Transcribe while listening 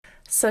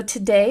So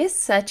today is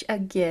such a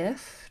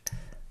gift.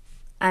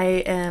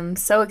 I am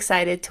so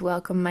excited to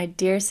welcome my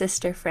dear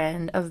sister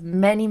friend of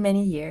many,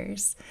 many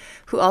years,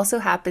 who also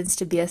happens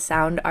to be a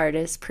sound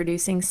artist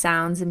producing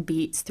sounds and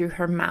beats through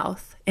her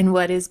mouth in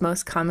what is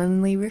most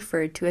commonly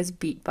referred to as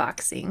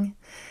beatboxing.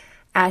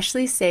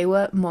 Ashley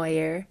Sewa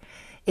Moyer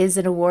is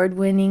an award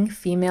winning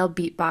female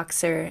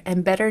beatboxer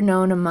and better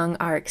known among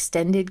our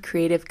extended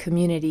creative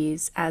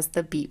communities as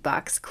the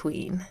Beatbox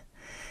Queen.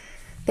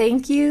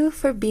 Thank you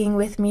for being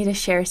with me to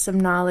share some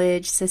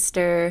knowledge,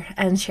 sister,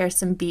 and share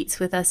some beats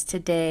with us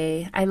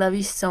today. I love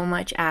you so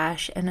much,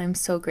 Ash, and I'm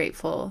so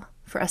grateful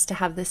for us to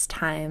have this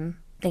time.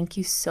 Thank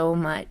you so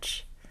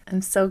much.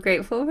 I'm so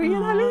grateful for you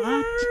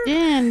Aw,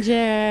 having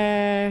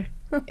Ginger.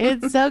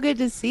 It's me so good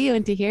to see you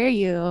and to hear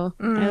you.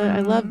 I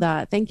love here.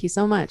 that. Thank you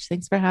so much.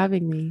 Thanks for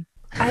having me.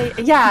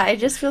 I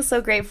just feel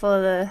so grateful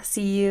to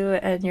see you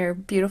and your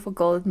beautiful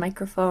gold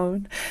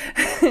microphone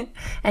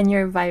and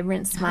your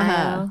vibrant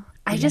smile.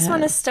 I just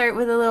want to Yes. start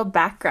with a little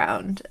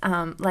background.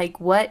 Like,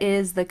 what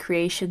is the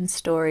creation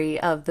story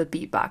of the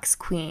Beatbox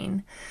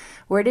Queen?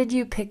 Where did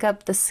you pick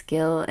up the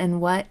skill and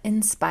what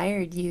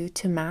inspired you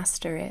to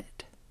master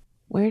it?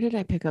 Where did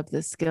I pick up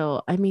this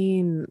skill? I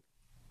mean,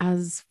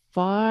 as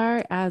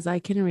far as I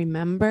can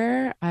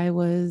remember, I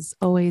was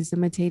always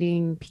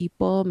imitating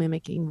people,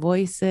 mimicking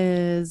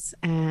voices,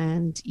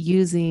 and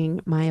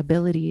using my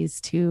abilities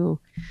to,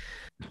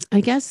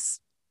 I guess,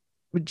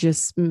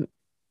 just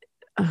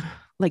uh,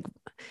 like,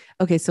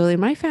 okay, so in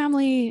my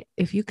family,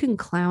 if you can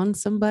clown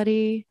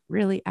somebody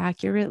really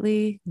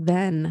accurately,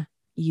 then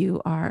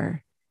you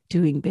are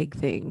doing big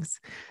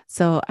things.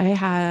 So I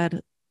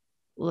had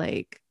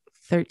like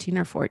 13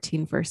 or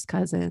 14 first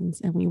cousins,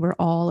 and we were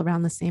all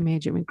around the same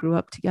age and we grew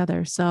up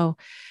together. So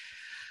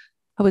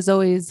I was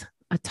always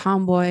a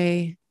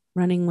tomboy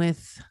running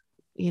with,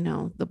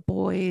 the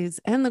boys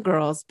and the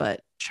girls,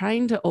 but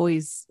trying to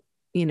always,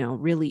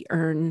 really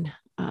earn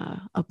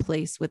a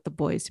place with the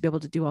boys to be able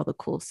to do all the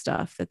cool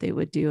stuff that they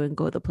would do and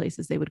go the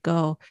places they would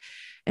go.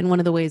 And one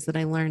of the ways that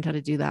I learned how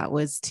to do that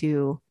was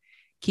to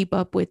keep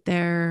up with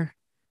their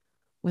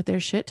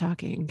shit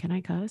talking. Can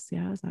I cuss?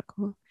 Yeah, is that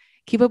cool?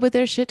 Keep up with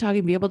their shit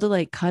talking, be able to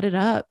like cut it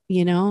up,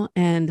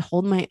 and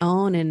hold my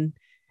own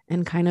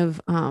and kind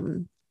of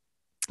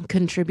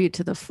contribute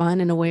to the fun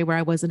in a way where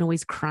I wasn't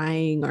always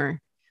crying or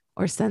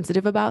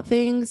sensitive about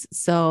things.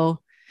 So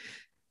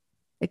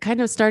it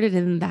kind of started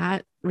in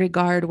that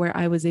regard where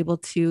I was able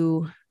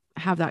to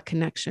have that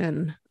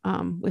connection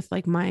with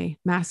like my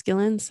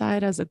masculine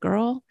side as a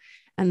girl,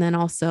 and then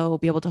also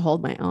be able to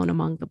hold my own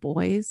among the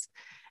boys.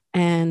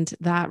 And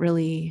that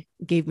really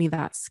gave me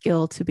that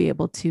skill to be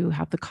able to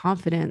have the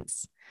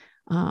confidence,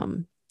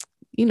 um,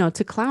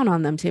 to clown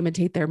on them, to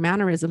imitate their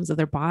mannerisms of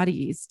their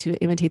bodies, to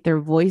imitate their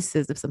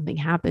voices if something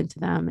happened to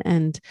them,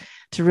 and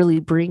to really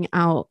bring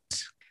out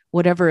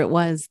whatever it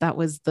was that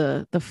was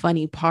the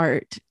funny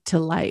part to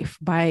life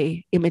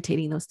by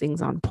imitating those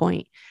things on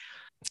point.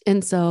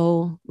 And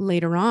so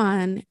later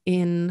on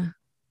in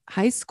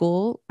high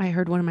school, I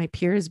heard one of my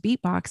peers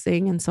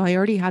beatboxing, and so I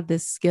already had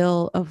this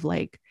skill of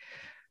like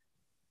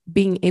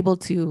being able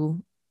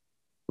to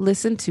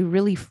listen to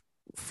really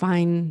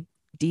fine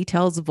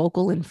details,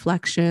 vocal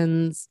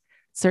inflections,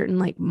 certain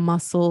like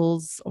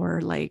muscles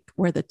or like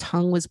where the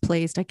tongue was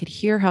placed. I could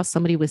hear how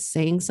somebody was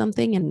saying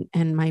something,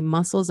 and my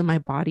muscles and my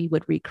body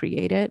would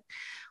recreate it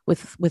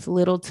with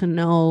little to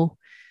no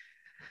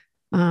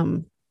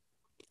um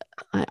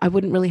I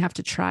wouldn't really have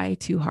to try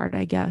too hard,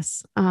 I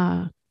guess.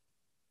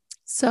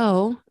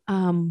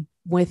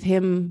 With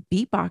him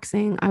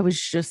beatboxing, I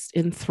was just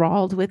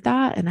enthralled with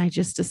that, and I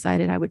just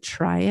decided I would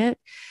try it.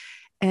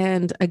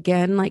 And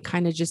again, like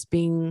kind of just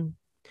being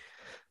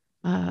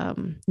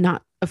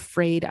not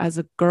afraid as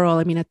a girl.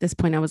 I mean, at this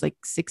point, I was like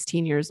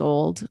 16 years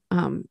old.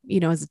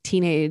 As a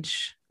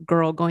teenage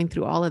girl going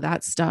through all of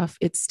that stuff,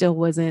 it still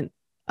wasn't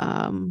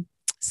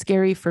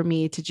scary for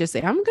me to just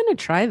say, I'm going to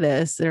try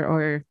this,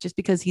 or just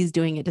because he's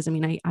doing it doesn't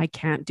mean I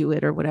can't do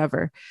it or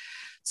whatever.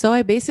 So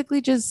I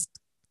basically just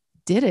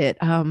did it.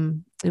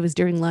 It was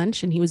during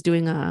lunch, and he was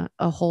doing a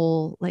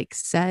whole like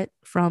set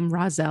from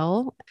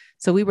Rozelle.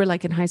 So we were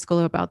like in high school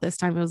about this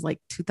time. It was like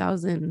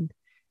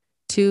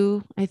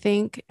 2002, I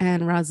think.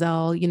 And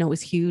Rozelle,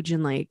 was huge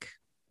in like,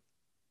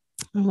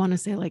 I want to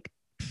say like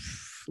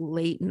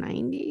late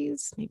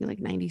 90s, maybe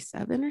like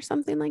 97 or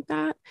something like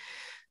that.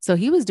 So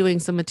he was doing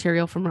some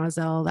material from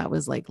Rozelle that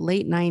was like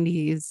late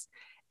 90s.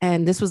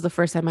 And this was the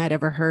first time I'd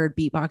ever heard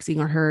beatboxing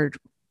or heard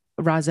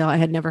Rozelle. I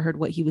had never heard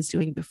what he was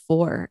doing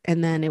before.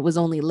 And then it was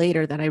only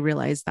later that I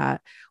realized that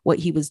what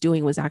he was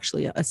doing was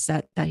actually a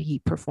set that he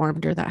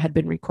performed or that had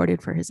been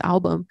recorded for his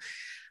album.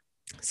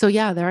 So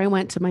yeah, there I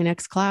went to my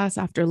next class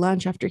after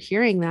lunch after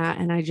hearing that.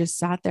 And I just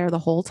sat there the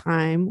whole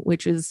time,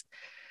 which is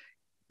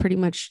pretty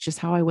much just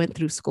how I went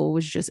through school,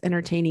 was just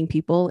entertaining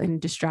people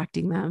and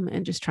distracting them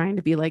and just trying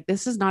to be like,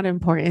 this is not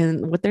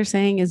important. What they're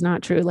saying is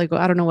not true. Like,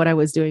 I don't know what I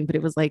was doing, but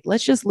it was like,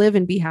 let's just live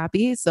and be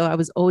happy. So I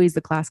was always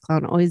the class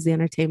clown, always the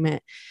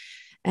entertainment.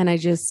 And I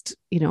just,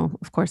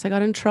 of course I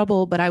got in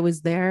trouble, but I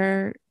was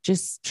there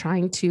just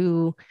trying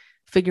to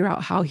figure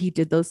out how he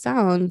did those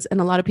sounds.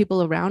 And a lot of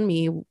people around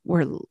me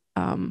were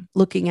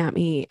looking at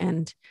me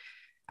and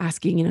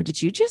asking,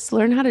 did you just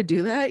learn how to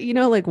do that?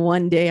 Like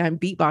one day I'm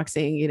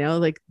beatboxing,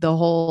 like the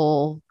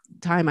whole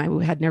time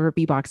I had never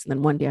beatboxed. And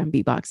then one day I'm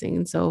beatboxing.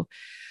 And so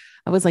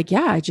I was like,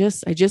 yeah, I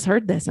just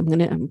heard this.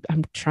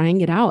 I'm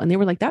trying it out. And they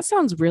were like, that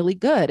sounds really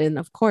good. And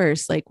of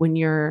course, like when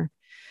you're,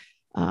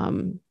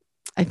 um,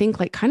 I think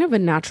like kind of a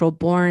natural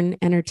born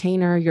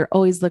entertainer, you're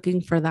always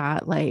looking for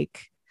that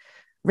like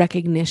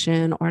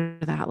recognition or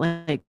that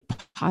like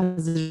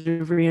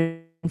positive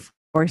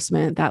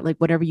reinforcement that like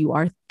whatever you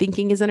are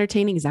thinking is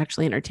entertaining is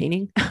actually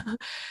entertaining.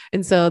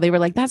 And so they were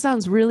like, that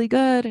sounds really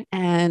good.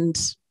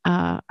 And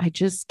I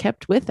just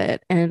kept with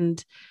it.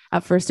 And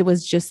at first it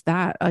was just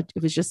that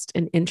it was just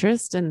an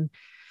interest and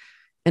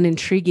an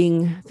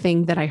intriguing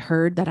thing that I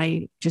heard that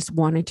I just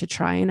wanted to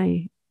try. And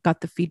I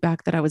got the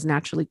feedback that I was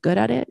naturally good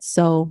at it.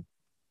 So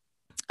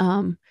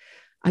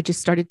I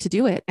just started to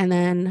do it. And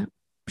then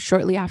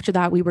shortly after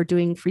that, we were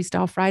doing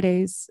Freestyle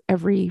Fridays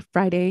every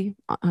Friday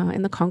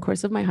in the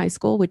concourse of my high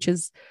school, which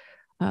is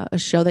a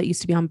show that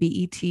used to be on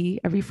BET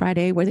every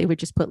Friday, where they would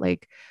just put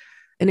like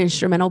an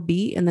instrumental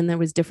beat. And then there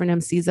was different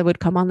MCs that would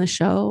come on the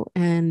show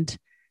and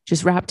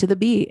just rap to the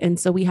beat. And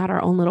so we had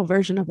our own little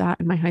version of that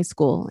in my high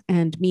school.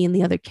 And me and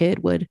the other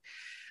kid would,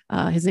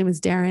 his name was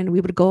Darren,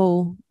 we would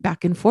go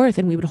back and forth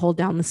and we would hold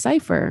down the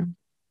cypher.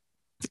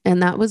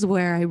 And that was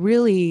where I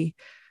really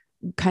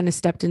kind of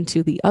stepped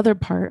into the other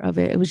part of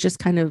it. It was just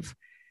kind of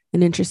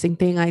an interesting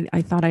thing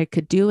I thought I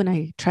could do, and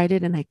I tried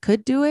it and I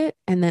could do it.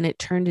 And then it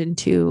turned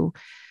into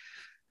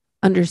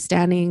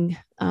understanding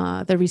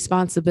the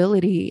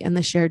responsibility and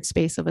the shared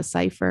space of a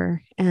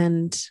cipher.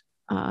 And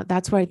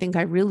that's where I think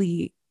I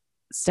really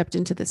stepped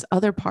into this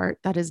other part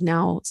that is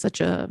now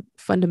such a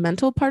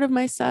fundamental part of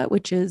my set,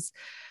 which is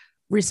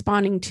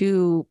responding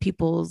to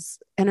people's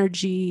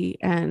energy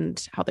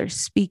and how they're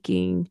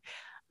speaking.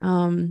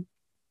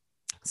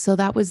 So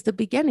that was the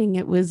beginning.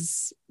 It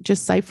was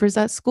just ciphers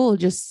at school,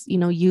 just,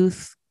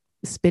 youth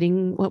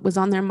spitting what was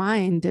on their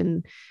mind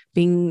and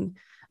being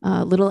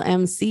little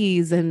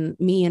MCs, and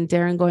me and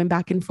Darren going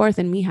back and forth,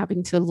 and me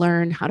having to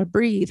learn how to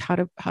breathe, how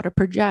to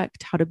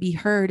project, how to be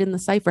heard in the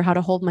cipher, how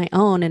to hold my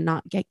own and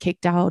not get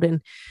kicked out and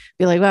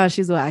be like, wow,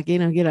 she's whack,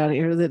 get out of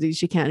here,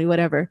 she can't do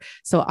whatever.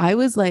 So I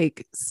was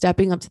like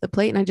stepping up to the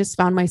plate, and I just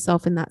found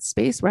myself in that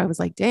space where I was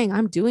like, dang,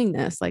 I'm doing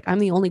this. Like I'm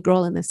the only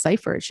girl in this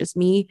cipher. It's just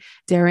me,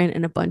 Darren,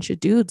 and a bunch of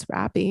dudes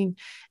rapping.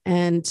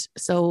 And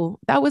so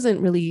that wasn't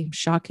really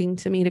shocking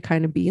to me to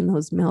kind of be in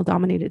those male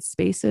dominated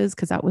spaces,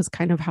 because that was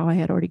kind of how I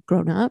had already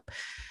grown up.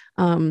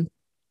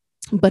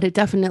 But it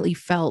definitely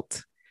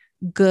felt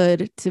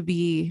good to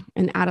be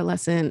an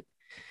adolescent,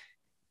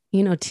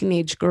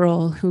 teenage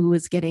girl who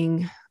was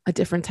getting a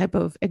different type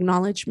of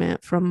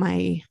acknowledgement from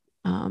my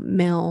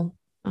male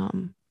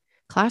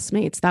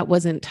classmates that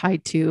wasn't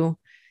tied to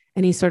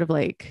any sort of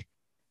like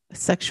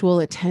sexual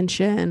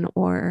attention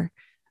or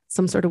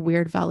some sort of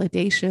weird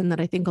validation that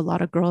I think a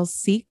lot of girls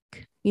seek,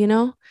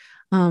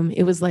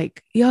 it was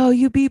like, yo,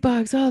 you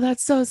beatbox. Oh,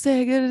 that's so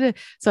sick.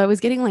 So I was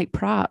getting like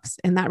props,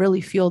 and that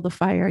really fueled the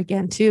fire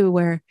again too,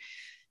 where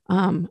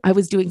I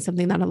was doing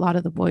something that a lot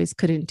of the boys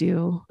couldn't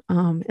do.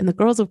 And the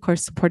girls, of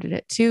course, supported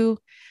it too.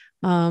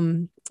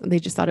 They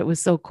just thought it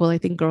was so cool. I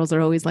think girls are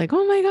always like,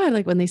 oh my God,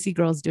 like when they see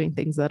girls doing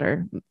things that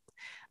are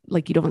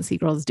like you don't see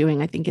girls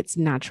doing, I think it's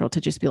natural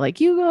to just be like,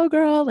 you go,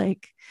 girl.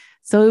 Like,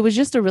 so it was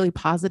just a really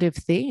positive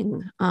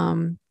thing.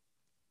 And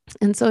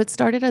so it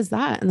started as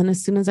that. And then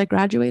as soon as I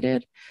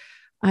graduated,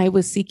 I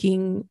was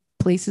seeking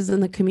places in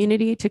the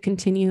community to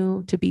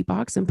continue to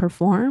beatbox and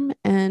perform,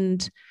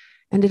 and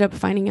ended up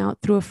finding out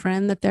through a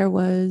friend that there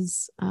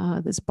was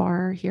this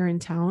bar here in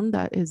town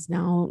that is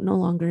now no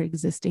longer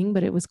existing,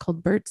 but it was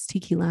called Bert's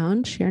Tiki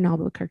Lounge here in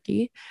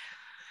Albuquerque.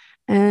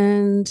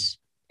 And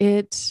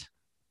it,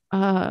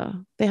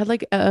 they had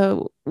like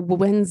a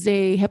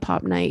Wednesday hip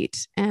hop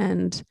night,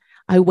 and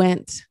I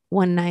went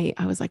one night.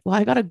 I was like, well,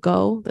 I gotta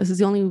go. This is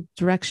the only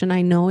direction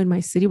I know in my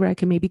city where I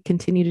can maybe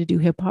continue to do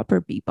hip hop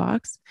or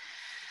beatbox.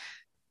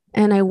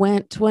 And I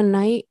went one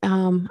night.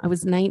 I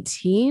was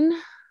 19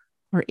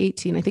 or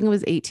 18. I think it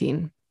was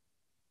 18.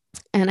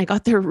 And I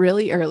got there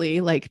really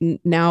early. Like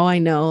now I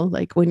know,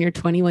 like when you're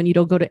 21, you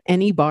don't go to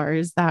any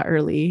bars that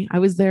early. I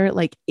was there at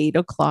like 8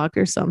 o'clock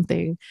or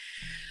something.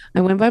 I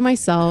went by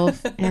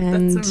myself,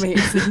 and That's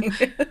amazing.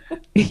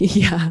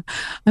 yeah,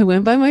 I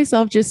went by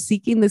myself just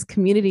seeking this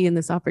community and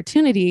this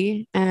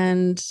opportunity.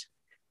 And,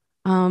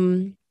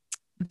 um,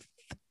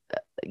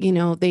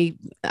 they,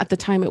 at the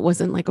time, it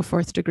wasn't like a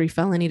fourth degree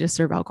felony to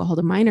serve alcohol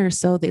to minors.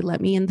 So they let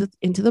me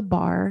into the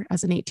bar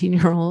as an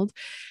 18-year-old.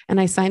 And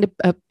I signed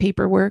a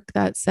paperwork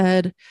that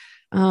said,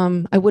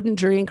 I wouldn't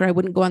drink, or I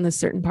wouldn't go on this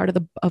certain part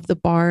of the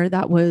bar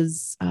that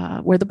was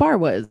where the bar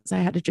was. I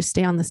had to just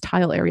stay on this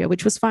tile area,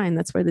 which was fine.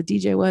 That's where the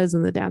DJ was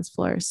and the dance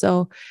floor.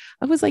 So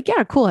I was like,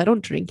 yeah, cool. I don't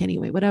drink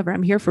anyway, whatever.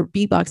 I'm here for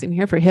beatboxing, I'm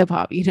here for hip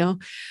hop,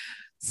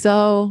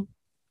 So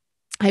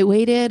I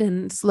waited,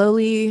 and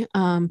slowly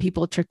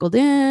people trickled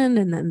in,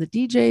 and then the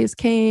DJs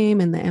came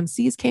and the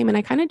MCs came, and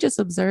I kind of just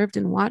observed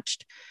and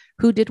watched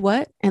who did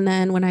what. And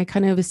then when I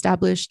kind of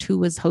established who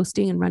was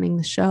hosting and running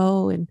the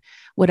show and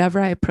whatever,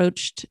 I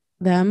approached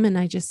them and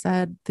I just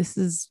said, this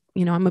is,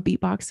 I'm a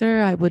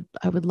beatboxer. I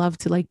would love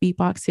to like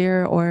beatbox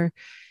here, or,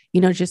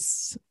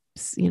 just,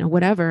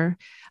 whatever.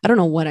 I don't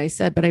know what I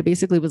said, but I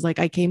basically was like,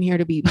 I came here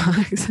to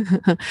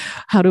beatbox.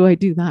 How do I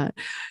do that?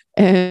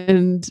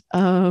 And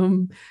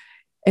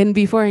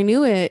before I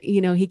knew it,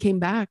 he came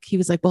back. He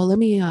was like, well, let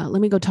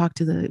me go talk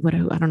to the, what,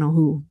 I don't know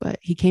who, but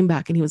he came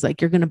back and he was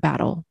like, you're going to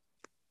battle.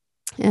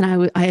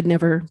 And I had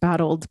never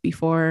battled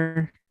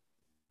before,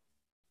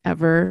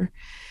 ever.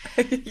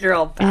 You're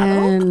all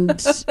battle. And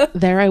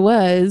there I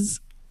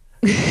was.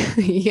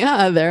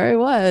 Yeah, there I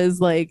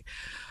was. Like,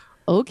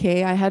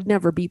 okay, I had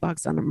never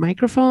beatboxed on a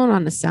microphone,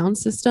 on a sound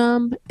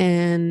system.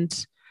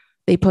 And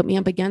they put me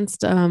up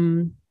against, I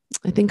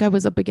think I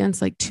was up against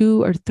like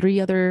two or three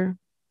other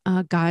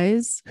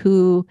guys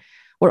who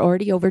were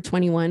already over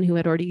 21, who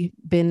had already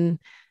been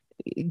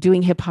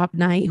doing hip hop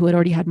night, who had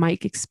already had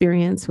mic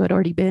experience, who had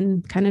already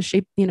been kind of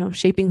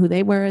shaping who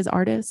they were as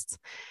artists.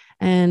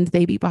 And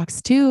they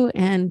beatboxed too.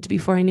 And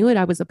before I knew it,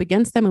 I was up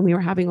against them and we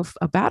were having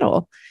a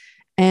battle.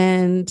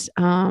 And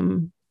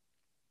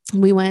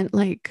we went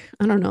like,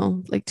 I don't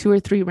know, like 2 or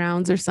 3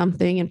 rounds or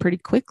something. And pretty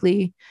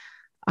quickly,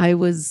 I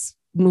was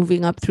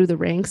moving up through the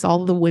ranks.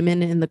 All the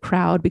women in the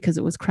crowd, because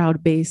it was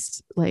crowd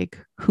based, like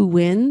who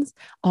wins,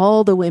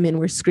 all the women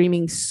were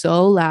screaming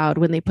so loud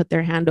when they put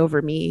their hand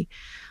over me.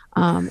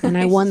 And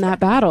I won Yeah. that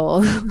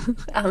battle.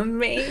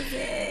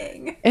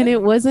 Amazing. And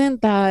it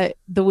wasn't that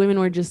the women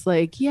were just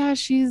like, yeah,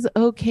 she's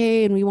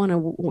okay and we want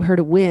her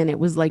to win. It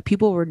was like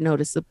people were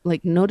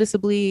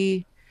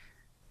noticeably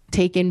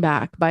taken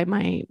back by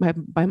my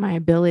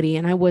ability,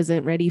 and I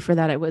wasn't ready for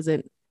that. I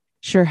wasn't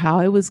sure how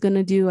I was going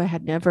to do. I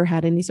had never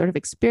had any sort of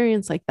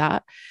experience like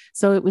that.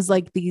 So it was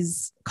like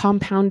these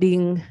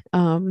compounding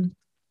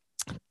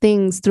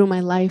things through my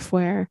life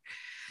where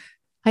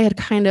I had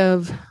kind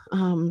of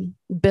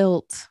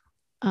built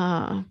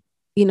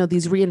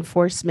these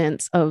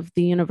reinforcements of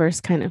the universe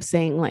kind of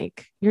saying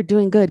like, you're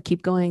doing good,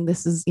 keep going.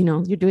 This is,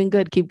 you're doing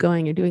good, keep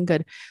going, you're doing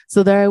good.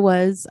 So there I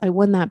was, I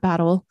won that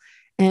battle.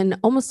 And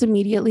almost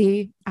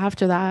immediately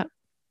after that,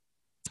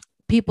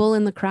 people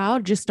in the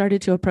crowd just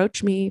started to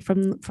approach me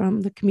from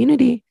the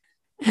community.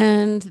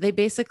 And they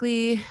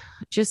basically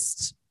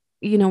just,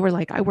 were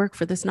like, I work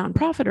for this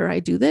nonprofit, or I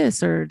do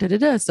this, or da da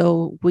da.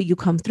 So will you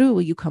come through?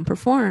 Will you come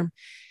perform?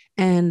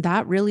 And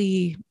that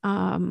really,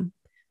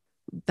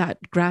 that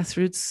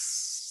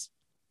grassroots,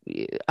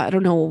 I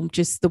don't know,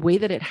 just the way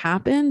that it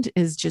happened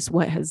is just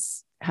what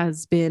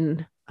has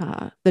been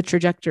the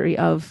trajectory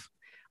of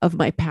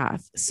my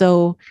path.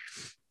 So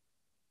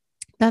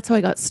that's how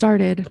I got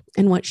started.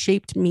 And what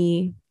shaped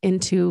me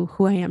into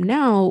who I am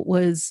now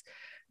was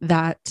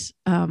that,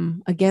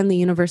 again, the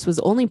universe was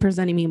only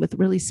presenting me with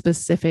really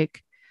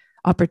specific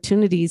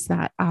opportunities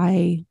that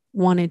I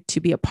wanted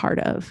to be a part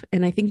of.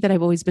 And I think that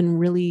I've always been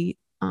really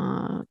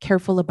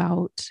careful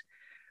about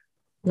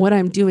what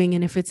I'm doing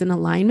and if it's in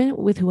alignment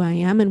with who I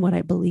am and what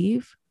I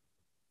believe.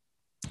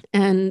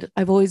 And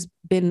I've always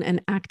been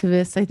an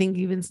activist. I think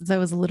even since I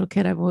was a little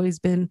kid, I've always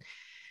been,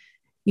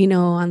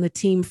 on the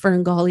team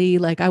Ferngully.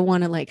 Like I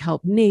want to like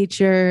help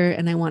nature,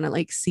 and I want to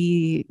like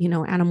see,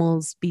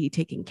 animals be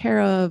taken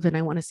care of, and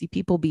I want to see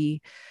people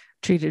be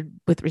treated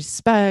with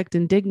respect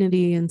and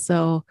dignity. And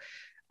so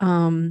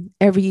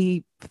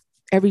every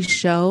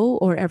show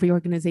or every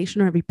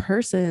organization or every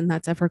person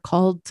that's ever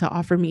called to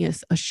offer me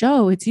a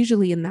show, it's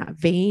usually in that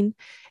vein.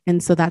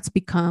 And so that's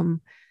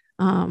become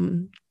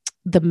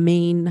the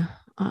main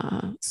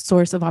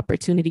source of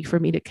opportunity for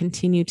me to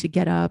continue to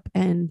get up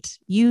and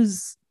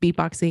use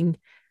beatboxing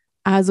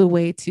as a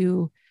way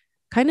to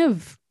kind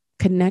of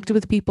connect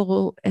with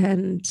people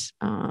and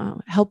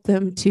help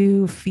them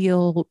to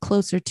feel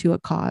closer to a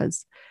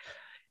cause.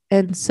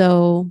 And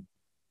so,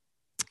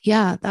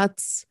 yeah,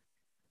 that's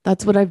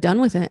what I've done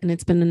with it. And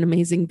it's been an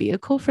amazing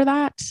vehicle for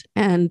that.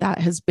 And that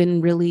has been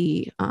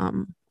really,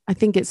 I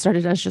think it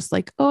started as just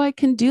like, oh, I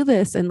can do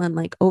this. And then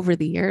like over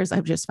the years,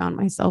 I've just found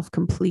myself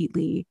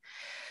completely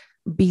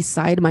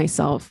beside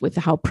myself with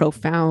how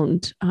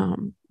profound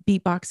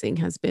beatboxing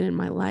has been in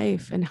my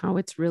life, and how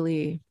it's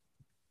really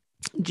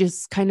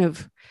just kind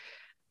of,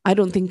 I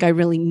don't think I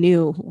really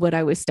knew what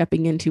I was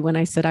stepping into when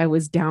I said I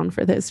was down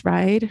for this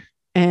ride.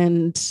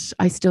 And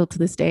I still to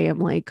this day, I'm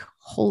like,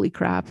 holy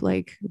crap,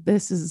 like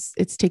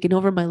it's taken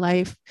over my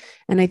life.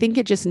 And I think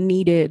it just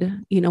needed,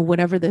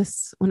 whatever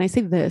this, when I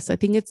say this, I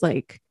think it's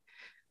like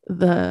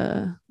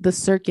the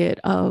circuit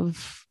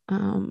of,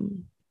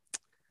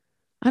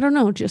 I don't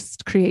know,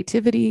 just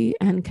creativity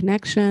and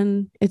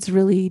connection. It's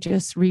really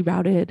just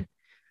rerouted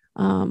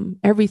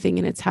everything,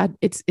 and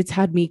it's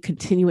had me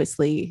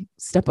continuously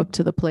step up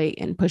to the plate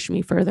and push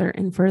me further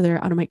and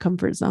further out of my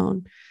comfort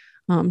zone,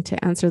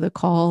 to answer the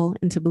call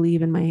and to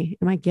believe in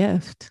my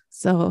gift.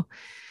 So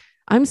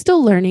I'm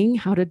still learning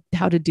how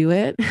to do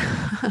it,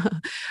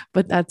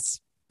 but that's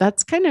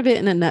kind of it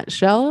in a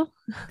nutshell.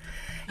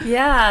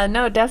 Yeah,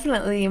 no,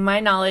 definitely. My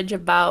knowledge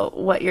about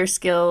what your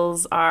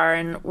skills are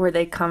and where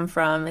they come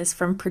from is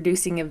from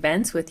producing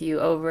events with you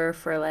over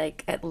for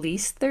like at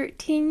least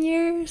 13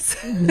 years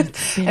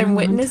It's been a and long time.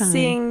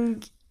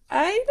 witnessing,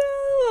 I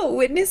know,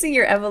 witnessing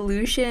your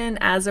evolution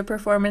as a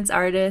performance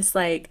artist,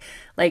 like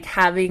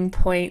having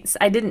points.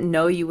 I didn't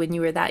know you when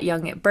you were that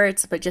young at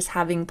Burt's, but just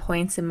having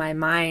points in my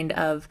mind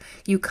of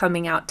you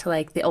coming out to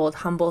like the old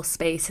Humble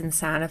space in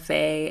Santa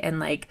Fe and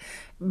like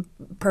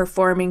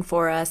performing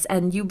for us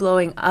and you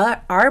blowing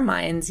our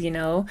minds,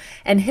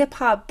 and hip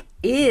hop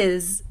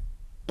is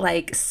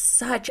like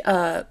such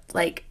a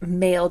like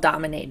male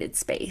dominated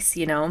space,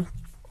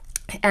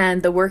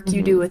 and the work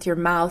you do Mhm. with your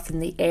mouth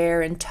and the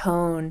air and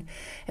tone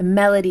and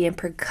melody and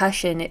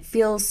percussion, it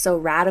feels so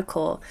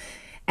radical.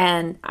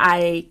 And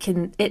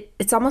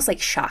it's almost like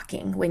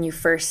shocking when you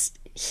first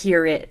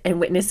hear it and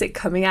witness it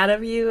coming out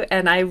of you.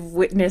 And I've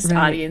witnessed Right.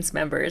 audience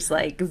members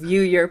like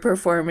view your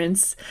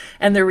performance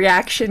and the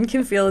reaction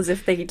can feel as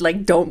if they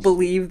like don't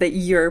believe that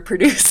you're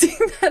producing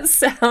that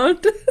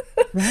sound.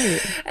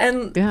 Right.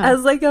 And Yeah.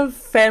 as like a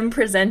femme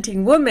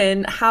presenting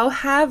woman, how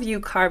have you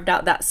carved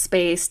out that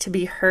space to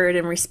be heard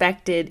and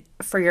respected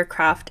for your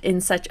craft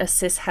in such a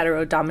cis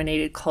hetero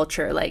dominated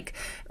culture? Like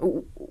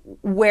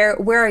where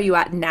are you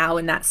at now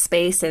in that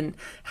space, and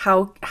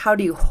how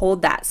do you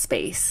hold that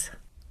space?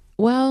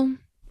 Well,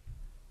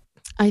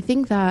 I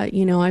think that,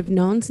 I've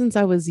known since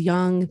I was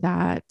young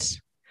that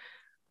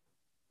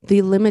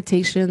the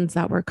limitations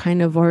that were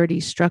kind of already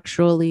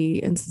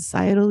structurally and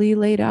societally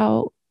laid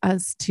out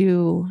as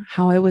to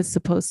how I was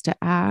supposed to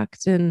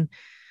act and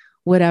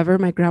whatever.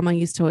 My grandma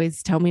used to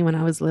always tell me when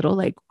I was little,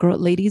 like, girl,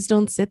 ladies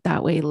don't sit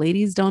that way.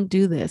 Ladies don't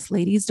do this.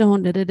 Ladies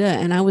don't da da da.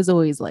 And I was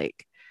always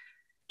like,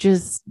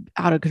 just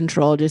out of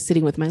control, just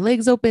sitting with my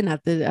legs open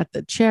at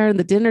the chair and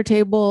the dinner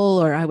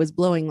table, or I was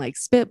blowing like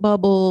spit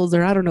bubbles,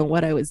 or I don't know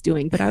what I was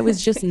doing, but I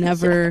was just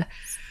never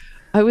Yes.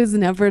 I was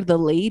never the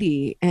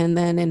lady. And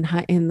then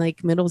in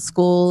like middle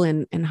school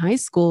and high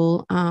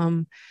school,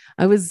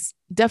 I was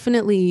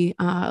definitely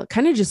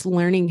kind of just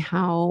learning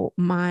how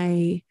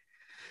I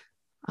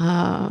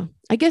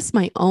guess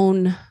my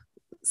own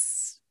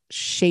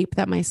shape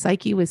that my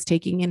psyche was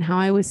taking and how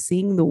I was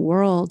seeing the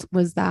world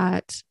was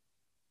that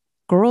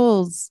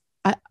girls,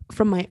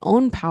 from my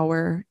own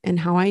power and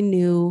how I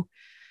knew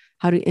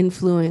how to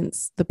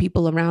influence the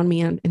people around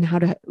me and how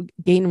to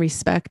gain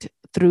respect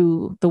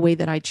through the way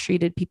that I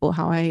treated people,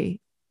 how I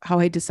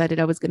decided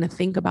I was going to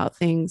think about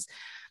things.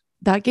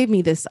 That gave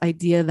me this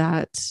idea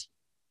that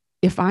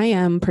if I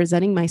am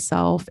presenting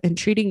myself and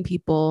treating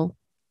people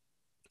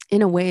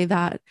in a way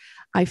that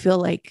I feel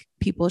like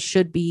people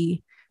should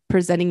be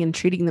presenting and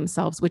treating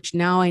themselves, which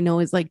now I know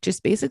is like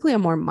just basically a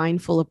more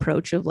mindful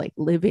approach of like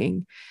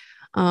living,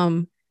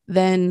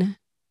 then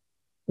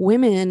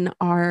women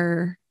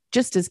are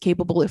just as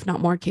capable, if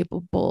not more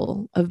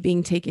capable, of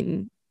being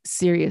taken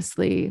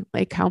seriously,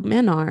 like how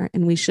men are.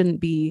 And we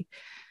shouldn't be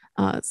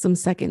some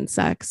second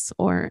sex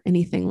or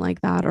anything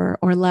like that, or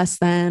less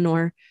than,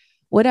 or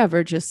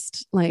whatever.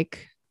 Just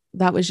like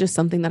that was just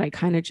something that I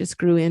kind of just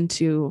grew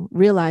into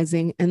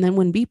realizing. And then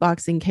when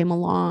beatboxing came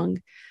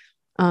along,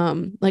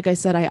 like I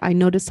said, I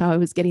noticed how I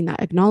was getting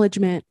that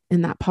acknowledgement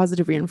and that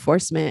positive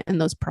reinforcement and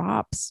those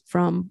props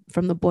from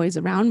the boys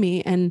around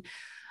me. And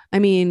I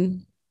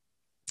mean,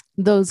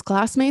 those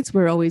classmates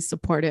were always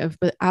supportive,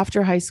 but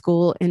after high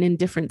school and in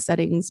different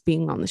settings,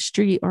 being on the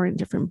street or in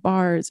different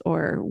bars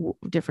or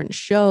different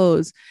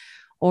shows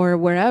or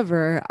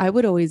wherever, I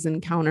would always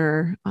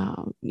encounter,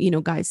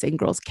 guys saying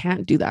girls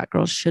can't do that,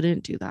 girls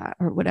shouldn't do that,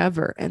 or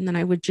whatever. And then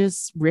I would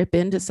just rip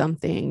into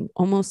something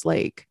almost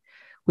like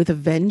with a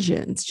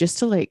vengeance just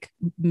to like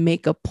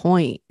make a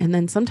point. And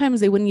then sometimes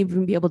they wouldn't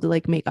even be able to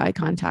like make eye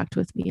contact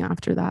with me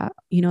after that.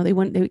 They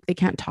wouldn't, they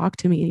can't talk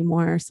to me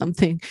anymore or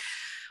something.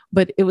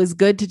 But it was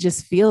good to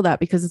just feel that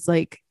because it's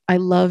like I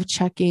love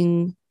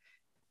checking.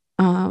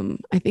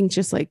 I think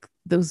just like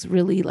those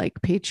really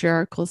like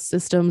patriarchal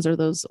systems or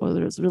those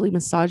really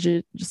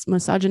just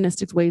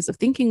misogynistic ways of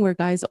thinking where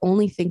guys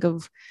only think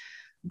of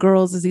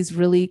girls as these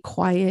really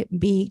quiet,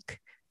 meek,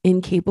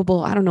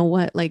 incapable, I don't know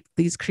what, like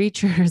these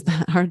creatures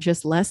that are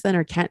just less than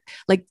or can't,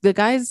 like the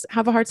guys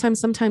have a hard time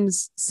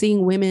sometimes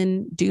seeing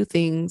women do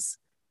things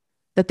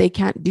that they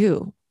can't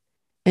do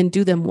and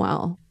do them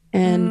well.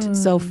 And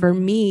so for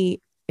Mm.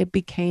 me, it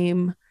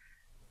became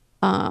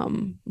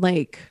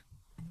like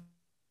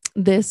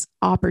this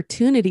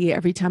opportunity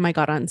every time I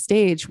got on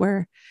stage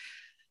where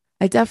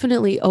I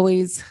definitely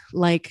always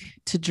like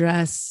to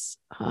dress.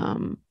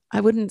 I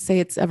wouldn't say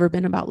it's ever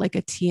been about like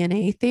a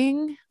TNA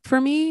thing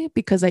for me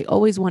because I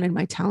always wanted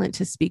my talent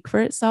to speak for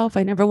itself.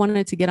 I never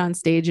wanted to get on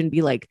stage and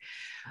be like,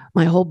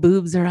 my whole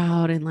boobs are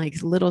out and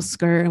like little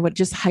skirt and what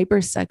just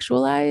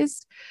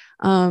hypersexualized.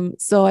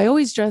 So I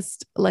always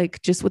dressed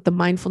like just with the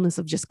mindfulness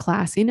of just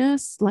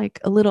classiness, like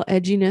a little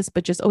edginess,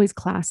 but just always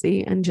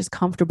classy and just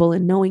comfortable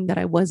and knowing that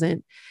I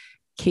wasn't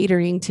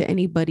catering to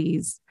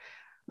anybody's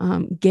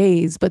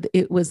gaze, but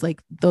it was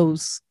like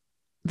those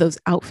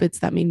outfits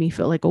that made me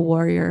feel like a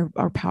warrior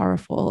or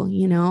powerful.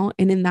 And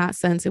in that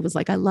sense, it was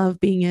like I love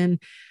being in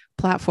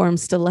platform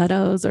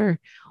stilettos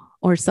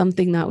or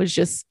something that was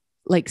just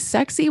like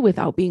sexy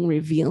without being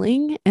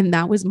revealing. And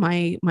that was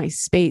my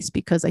space,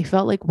 because I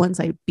felt like once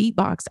I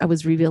beatboxed, I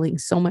was revealing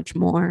so much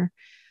more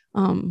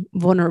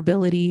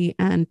vulnerability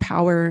and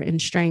power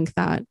and strength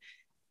that,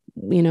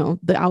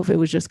 the outfit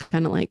was just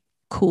kind of like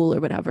cool or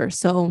whatever.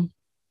 So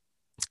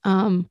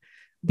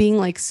being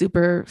like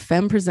super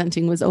femme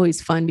presenting was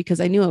always fun,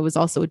 because I knew it was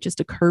also just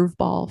a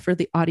curveball for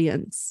the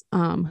audience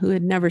who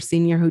had never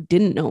seen me or who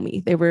didn't know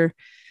me. They were,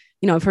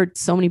 I've heard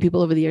so many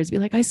people over the years be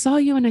like, I saw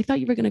you and I thought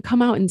you were going to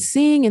come out and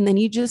sing. And then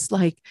you just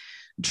like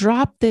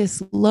drop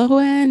this low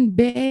end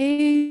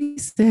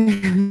bass.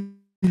 And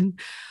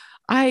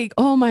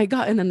oh my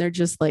God. And then they're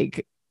just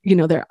like,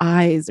 their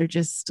eyes are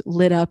just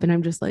lit up. And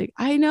I'm just like,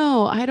 I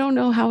don't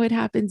know how it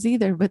happens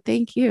either, but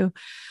thank you.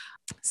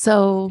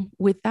 So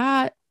with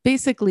that,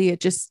 basically, it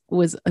just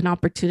was an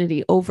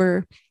opportunity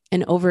over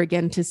and over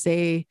again to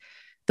say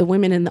the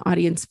women in the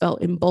audience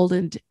felt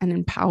emboldened and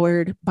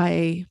empowered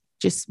by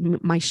just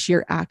my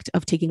sheer act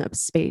of taking up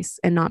space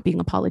and not being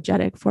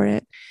apologetic for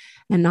it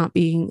and not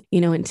being,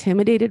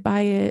 intimidated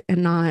by it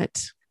and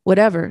not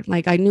whatever.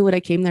 Like I knew what I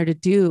came there to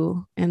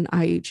do. And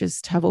I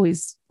just have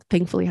always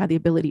thankfully had the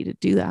ability to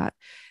do that.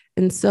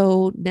 And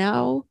so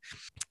now,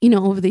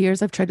 over the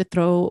years, I've tried to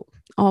throw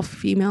all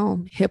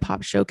female hip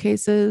hop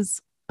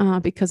showcases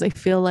because I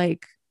feel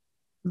like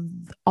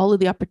all of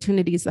the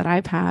opportunities that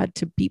I've had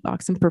to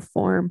beatbox and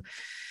perform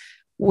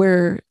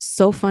were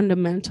so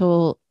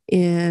fundamental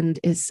and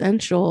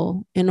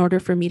essential in order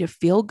for me to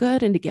feel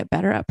good and to get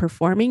better at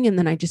performing. And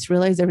then I just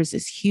realized there was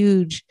this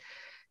huge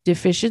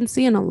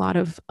deficiency in a lot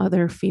of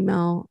other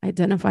female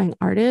identifying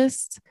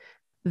artists,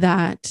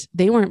 that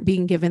they weren't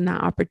being given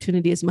that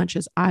opportunity as much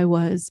as I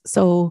was.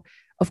 So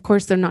of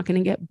course they're not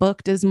going to get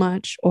booked as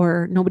much,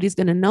 or nobody's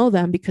going to know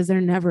them because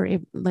they're never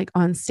like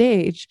on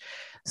stage.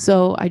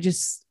 So I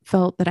just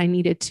felt that I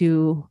needed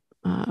to,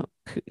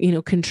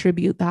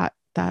 contribute that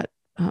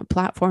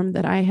platform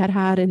that I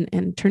had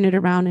and turn it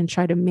around and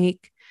try to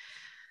make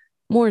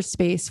more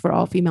space for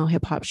all female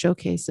hip hop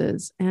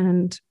showcases.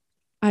 And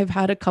I've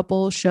had a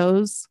couple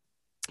shows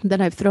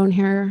that I've thrown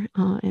here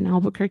in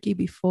Albuquerque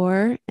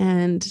before.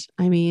 And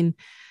I mean,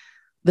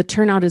 the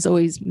turnout is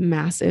always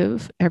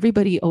massive.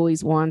 Everybody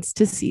always wants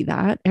to see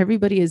that.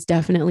 Everybody is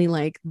definitely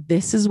like,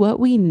 this is what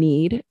we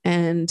need.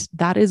 And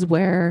that is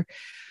where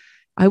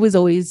I was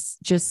always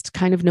just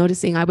kind of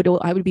noticing I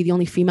would be the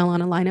only female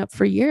on a lineup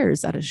for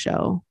years at a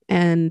show.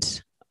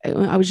 And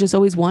I was just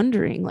always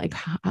wondering, like,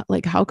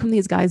 how come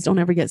these guys don't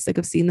ever get sick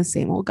of seeing the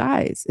same old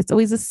guys? It's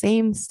always the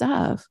same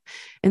stuff.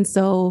 And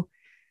so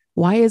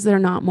why is there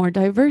not more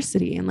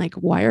diversity? And like,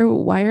 why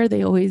are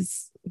they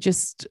always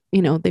just,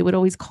 they would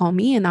always call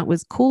me, and that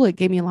was cool. It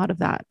gave me a lot of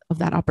that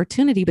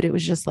opportunity, but it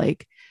was just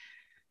like,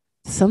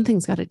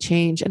 something's got to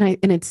change.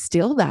 And it's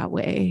still that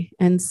way.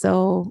 And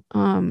so,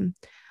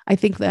 I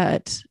think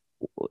that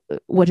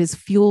what has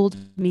fueled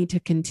me to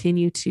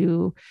continue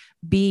to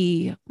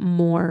be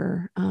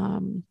more,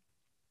 I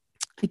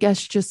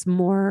guess, just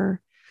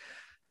more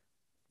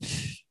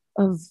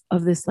of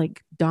this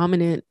like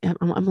dominant,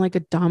 I'm like a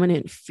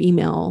dominant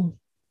female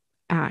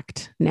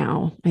act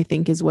now, I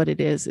think is what it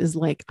is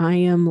like, I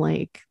am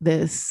like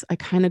this, I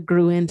kind of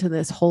grew into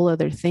this whole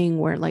other thing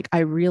where like, I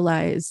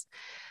realize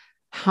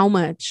how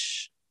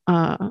much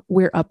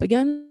we're up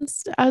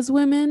against as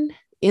women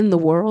in the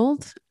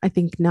world. I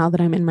think now that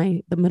I'm in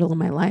the middle of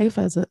my life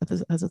as a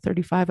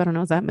 35, I don't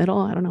know, is that middle?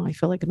 I don't know. I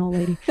feel like an old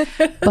lady,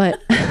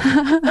 but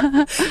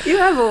you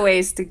have a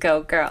ways to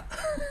go, girl.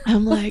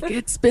 I'm like,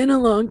 it's been a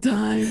long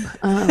time.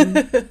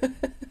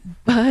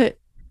 But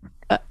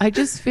I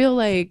just feel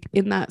like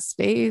in that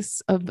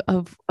space of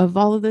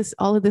all of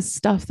this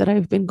stuff that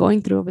I've been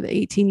going through over the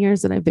 18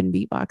 years that I've been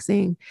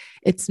beatboxing,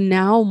 it's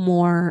now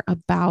more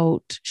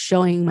about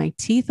showing my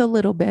teeth a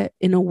little bit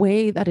in a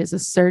way that is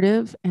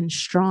assertive and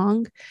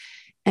strong.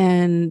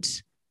 And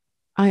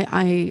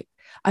I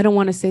don't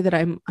want to say that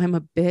I'm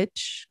a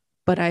bitch,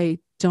 but I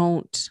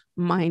don't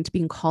mind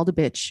being called a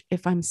bitch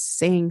if I'm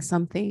saying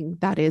something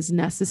that is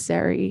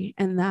necessary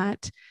and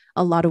that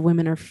a lot of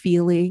women are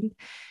feeling.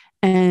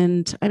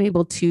 And I'm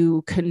able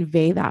to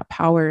convey that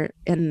power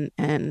and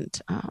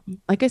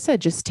like I said,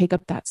 just take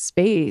up that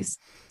space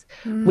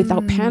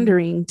without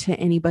pandering to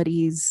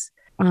anybody's,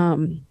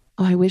 oh,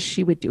 I wish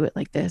she would do it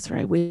like this, or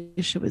I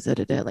wish it was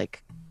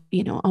like,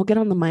 I'll get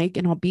on the mic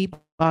and I'll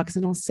beatbox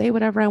and I'll say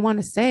whatever I want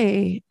to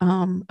say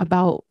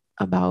about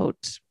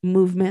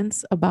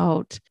movements,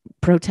 about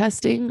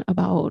protesting,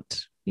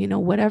 about,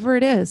 whatever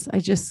it is. I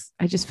just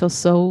feel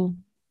so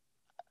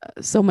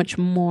much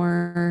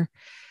more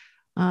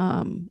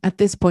at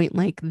this point,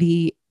 like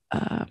the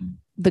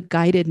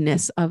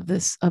guidedness of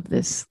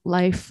this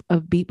life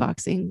of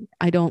beatboxing,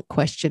 I don't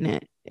question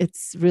it.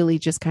 It's really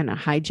just kind of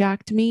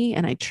hijacked me,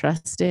 and I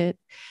trust it.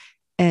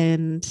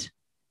 And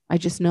I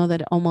just know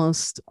that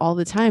almost all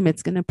the time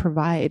it's going to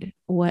provide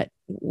what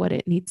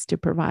it needs to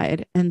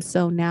provide. And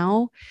so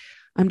now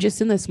I'm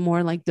just in this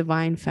more like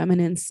divine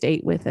feminine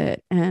state with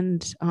it.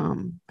 And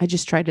I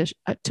just try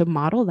to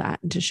model that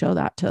and to show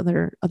that to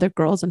other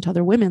girls and to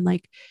other women.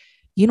 Like,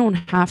 you don't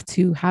have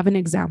to have an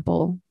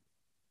example.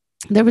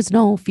 There was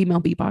no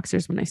female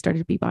beatboxers when I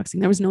started beatboxing.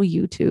 There was no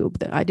YouTube.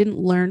 I didn't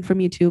learn from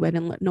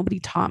YouTube. Nobody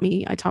taught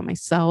me. I taught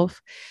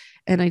myself.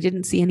 And I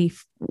didn't see any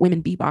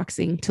women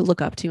beatboxing to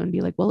look up to and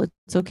be like, well,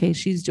 it's okay,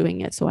 she's doing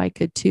it, so I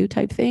could too,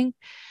 type thing.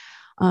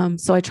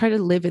 So I try to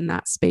live in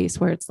that space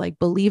where it's like,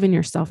 believe in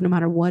yourself no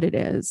matter what it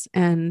is.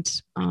 And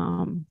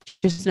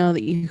just know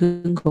that you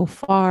can go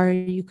far,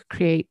 you can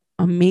create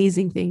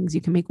amazing things,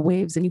 you can make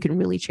waves, and you can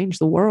really change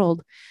the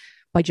world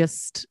by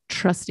just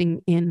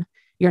trusting in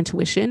your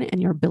intuition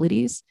and your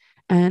abilities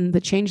and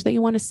the change that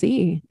you want to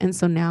see. And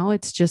so now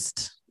it's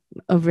just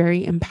a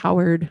very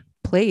empowered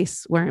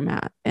place where I'm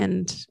at.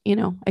 And,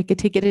 I could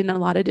take it in a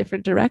lot of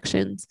different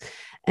directions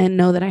and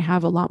know that I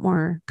have a lot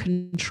more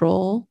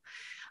control.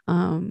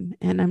 And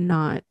I'm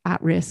not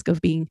at risk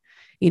of being,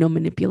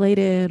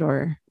 manipulated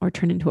or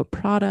turned into a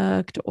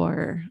product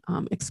or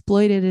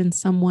exploited in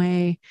some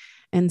way.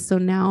 And so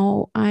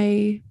now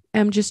I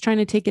am just trying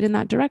to take it in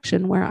that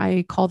direction where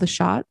I call the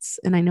shots,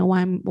 and I know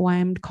why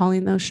I'm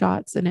calling those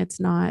shots. And it's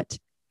not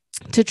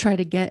to try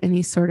to get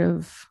any sort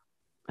of,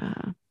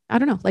 I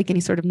don't know, like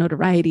any sort of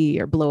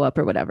notoriety or blow up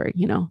or whatever,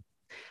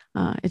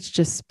 it's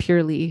just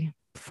purely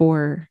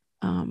for,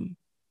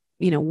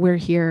 we're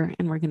here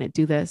and we're going to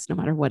do this no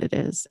matter what it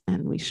is.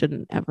 And we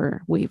shouldn't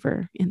ever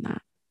waver in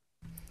that.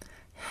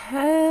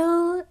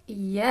 Hell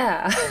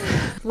yeah.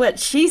 What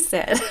she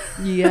said.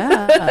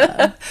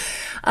 Yeah.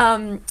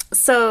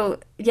 So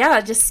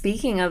yeah, just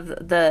speaking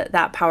of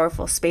that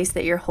powerful space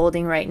that you're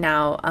holding right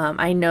now,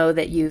 I know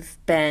that you've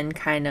been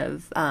kind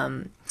of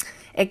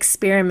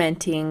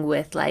experimenting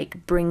with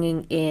like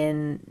bringing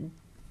in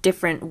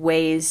different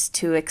ways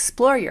to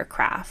explore your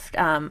craft.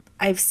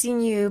 I've seen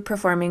you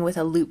performing with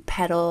a loop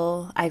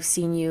pedal. I've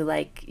seen you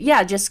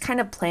just kind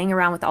of playing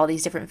around with all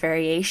these different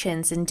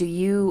variations. And do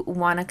you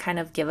want to kind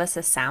of give us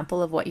a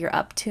sample of what you're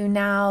up to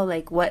now?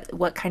 Like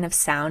what kind of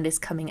sound is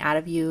coming out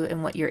of you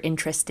and what you're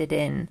interested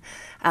in?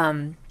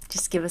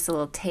 Just give us a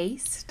little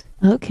taste.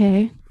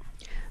 Okay.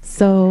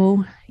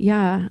 So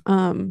yeah,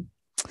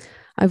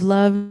 I've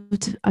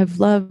loved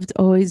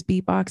always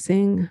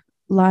beatboxing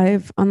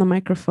live on the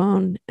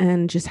microphone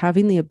and just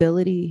having the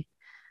ability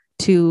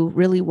to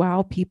really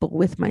wow people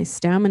with my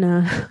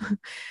stamina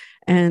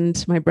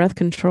and my breath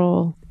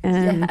control.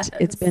 And yes.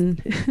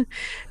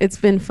 it's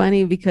been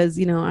funny because,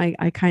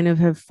 I kind of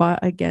have fought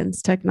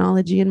against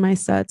technology in my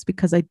sets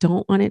because I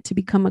don't want it to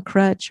become a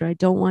crutch, or I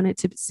don't want it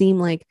to seem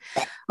like,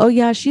 oh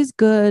yeah, she's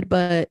good,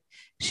 but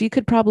she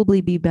could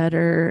probably be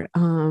better.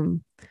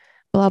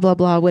 Blah, blah,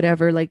 blah,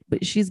 whatever. Like,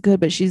 but she's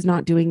good, but she's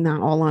not doing that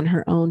all on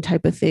her own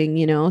type of thing,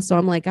 So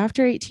I'm like,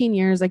 after 18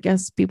 years, I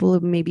guess people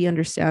maybe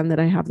understand that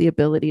I have the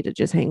ability to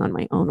just hang on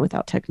my own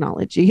without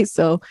technology.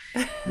 So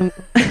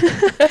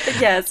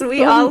yes,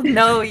 we all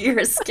know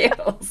your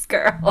skills,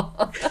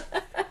 girl.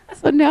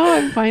 So now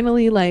I'm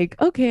finally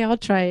like, okay, I'll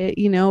try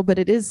it, but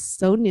it is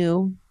so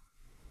new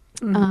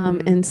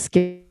and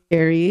scary.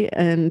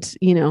 And,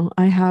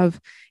 I have,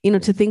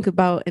 to think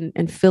about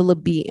and feel a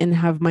beat and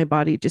have my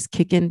body just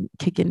kick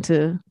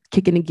into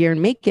gear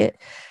and make it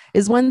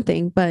is one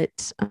thing.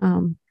 But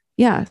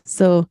yeah,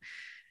 so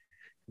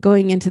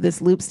going into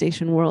this loop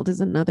station world is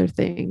another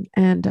thing.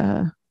 And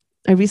I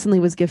recently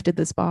was gifted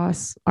this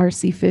Boss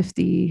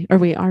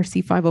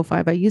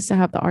RC505. I used to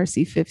have the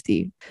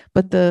RC50,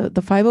 but the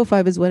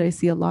 505 is what I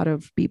see a lot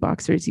of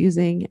beatboxers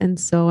using. And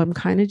so I'm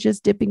kind of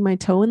just dipping my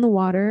toe in the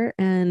water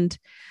and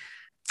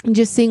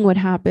just seeing what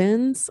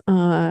happens.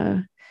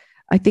 I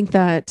think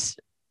that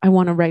I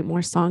want to write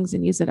more songs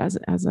and use it as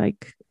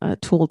like a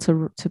tool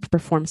to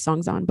perform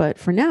songs on. But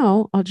for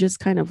now, I'll just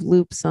kind of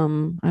loop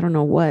some, I don't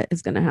know what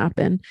is going to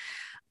happen,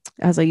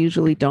 as I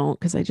usually don't,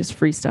 because I just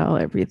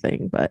freestyle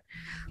everything. But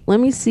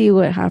let me see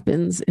what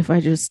happens if I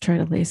just try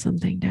to lay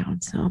something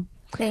down. So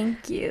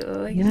thank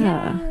you.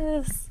 Yeah.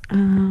 Yes.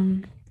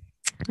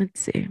 Let's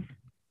see.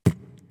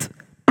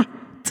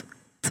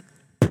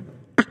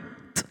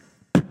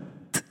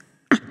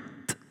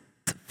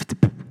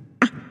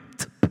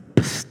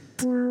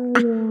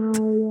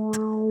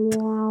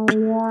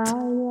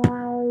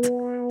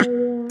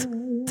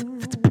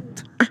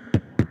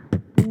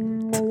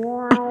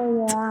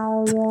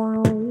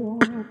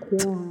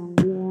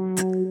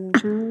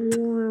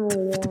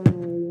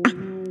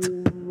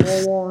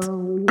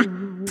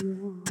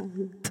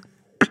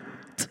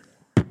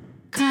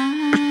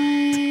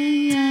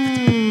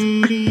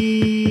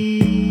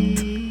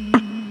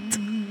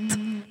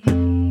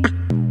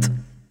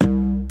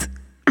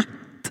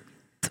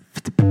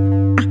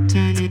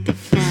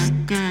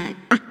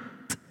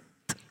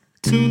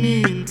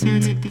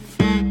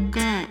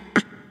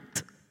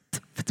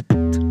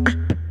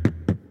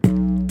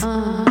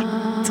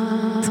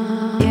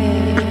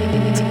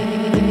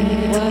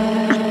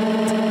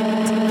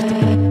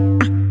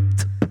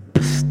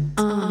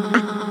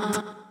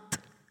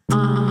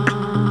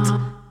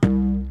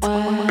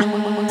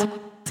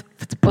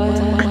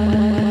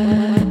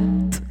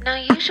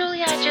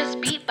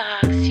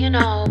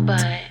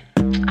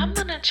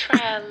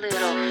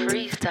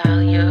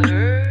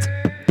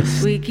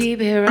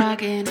 Keep it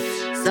rocking,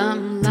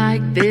 something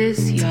like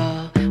this.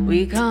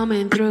 We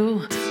coming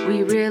through,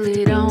 we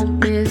really don't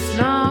miss,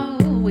 no.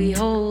 We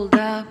hold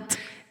up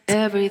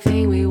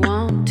everything we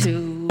want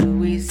to.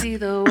 We see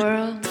the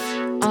world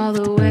all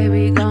the way,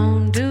 we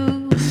gon'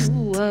 do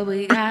what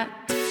we got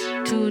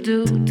to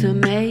do to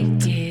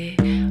make it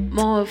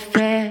more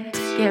fair.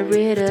 Get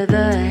rid of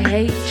the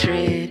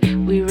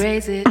hatred. We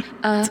raise it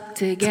up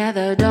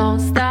together, don't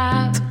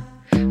stop.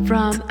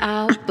 From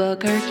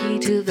Albuquerque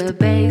to the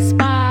Bay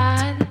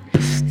Spot.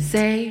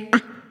 Say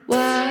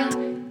what?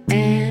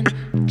 And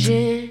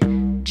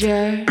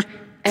Ginger,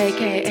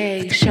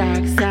 aka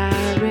Shark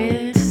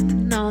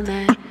Siren, on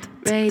that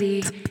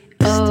radio.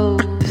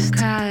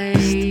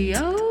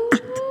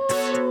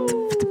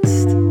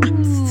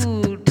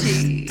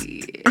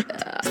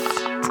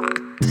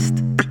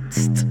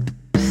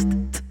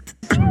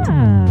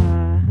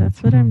 Yeah,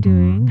 that's what I'm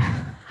doing.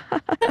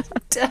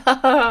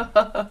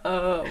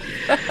 Dope.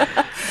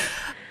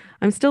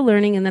 I'm still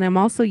learning, and then I'm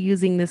also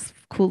using this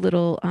cool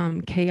little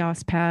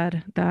chaos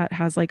pad that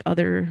has like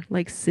other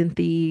like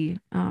synthy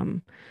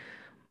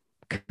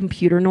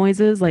computer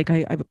noises. Like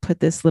I put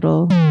this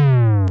little,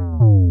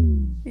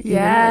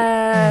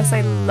 Yes,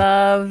 I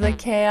love the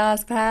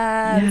chaos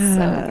pad. So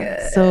yeah.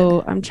 good.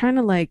 So I'm trying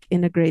to like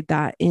integrate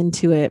that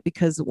into it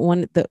because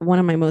one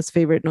of my most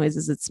favorite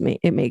noises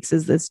it makes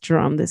is this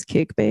drum, this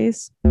kick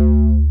bass.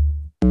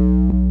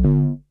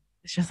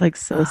 It's just like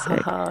so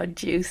sick. Oh,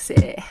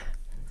 juicy.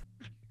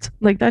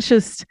 Like that's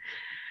just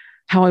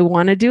how I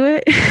want to do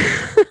it.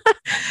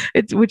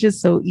 It's which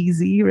is so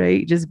easy,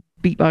 right? Just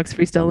beatbox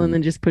freestyle and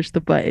then just push the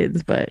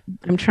buttons. But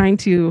I'm trying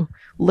to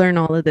learn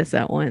all of this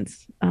at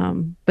once.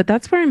 But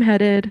that's where I'm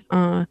headed.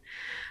 I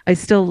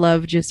still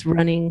love just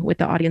running with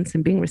the audience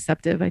and being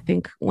receptive. I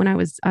think when I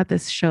was at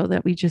this show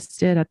that we just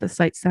did at the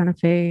site Santa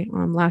Fe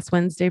last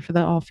Wednesday for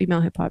the all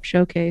female hip hop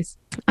showcase,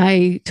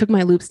 I took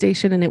my loop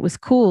station and it was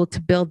cool to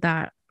build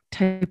that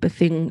type of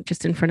thing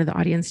just in front of the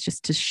audience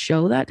just to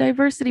show that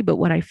diversity. But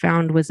what I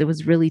found was it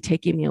was really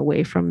taking me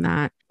away from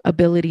that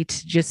ability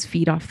to just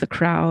feed off the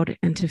crowd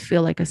and to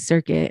feel like a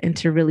circuit and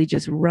to really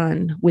just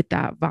run with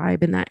that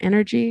vibe and that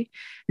energy.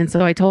 And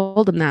so I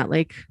told them that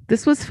like,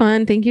 this was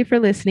fun. Thank you for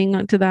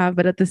listening to that.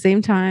 But at the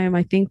same time,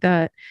 I think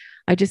that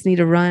I just need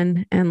to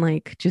run and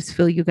like just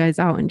fill you guys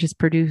out and just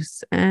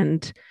produce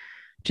and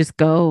just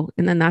go.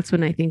 And then that's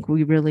when I think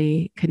we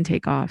really can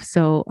take off.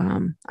 So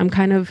I'm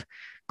kind of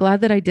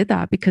glad that I did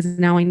that because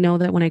now I know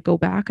that when I go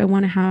back, I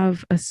want to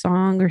have a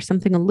song or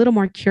something a little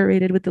more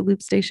curated with the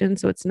loop station.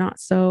 So it's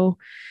not so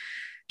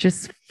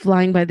just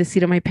flying by the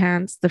seat of my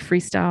pants. The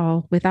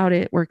freestyle without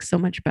it works so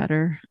much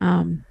better.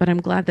 But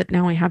I'm glad that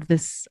now I have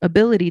this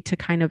ability to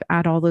kind of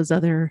add all those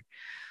other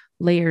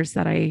layers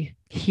that I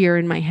hear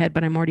in my head,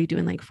 but I'm already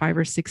doing like 5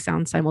 or 6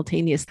 sounds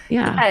simultaneous.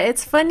 Yeah. Yeah,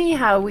 it's funny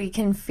how we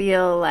can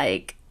feel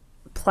like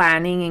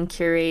planning and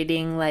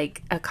curating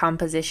like a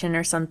composition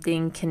or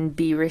something can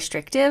be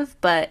restrictive,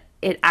 but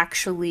it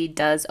actually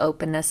does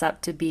open us up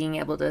to being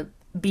able to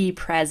be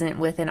present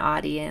with an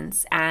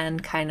audience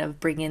and kind of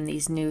bring in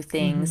these new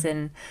things. Mm-hmm.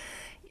 And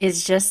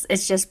it's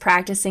just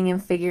practicing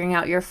and figuring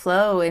out your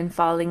flow and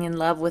falling in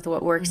love with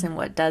what works and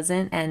what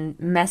doesn't and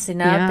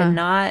messing up and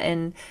Yeah. not,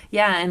 and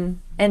yeah,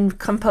 and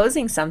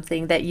composing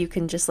something that you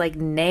can just like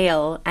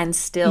nail and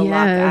still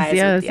lock Yes, eyes with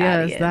yes, the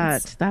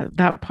yes. audience.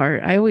 That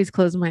part. I always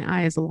close my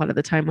eyes a lot of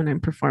the time when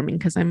I'm performing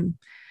because I'm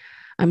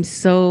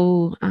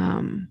so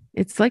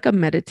it's like a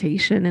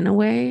meditation in a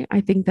way.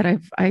 I think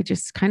that I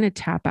just kind of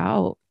tap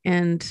out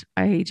and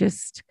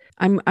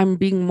I'm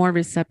being more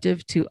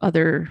receptive to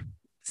other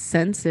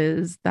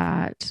senses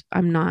that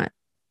I'm not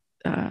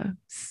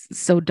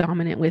so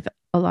dominant with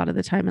a lot of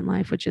the time in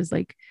life, which is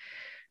like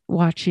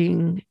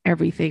watching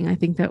everything. I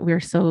think that we're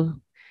so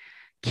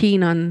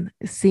keen on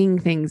seeing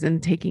things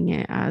and taking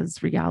it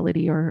as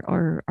reality or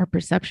our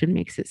perception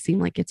makes it seem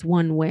like it's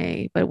one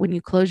way, but when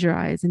you close your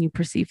eyes and you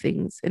perceive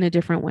things in a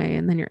different way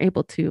and then you're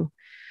able to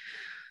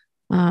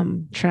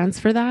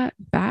transfer that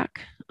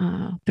back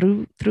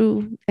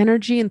through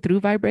energy and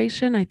through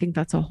vibration, I think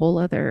that's a whole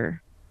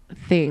other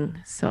thing.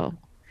 So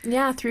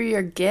Yeah, through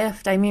your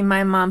gift. I mean,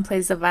 my mom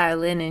plays the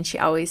violin and she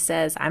always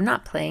says, I'm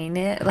not playing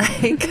it.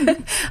 Like,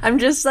 I'm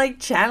just like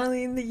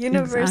channeling the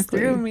universe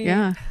through exactly, me.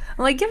 yeah,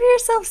 I'm like, give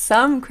yourself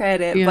some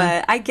credit, yeah,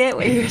 but I get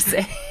what you're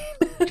saying.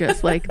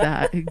 just like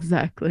that,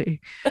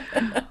 exactly.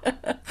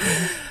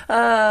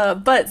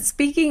 But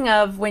speaking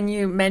of when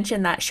you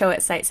mentioned that show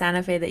at Site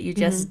Santa Fe that you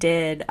just Mhm.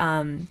 did,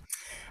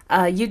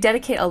 you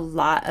dedicate a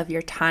lot of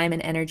your time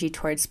and energy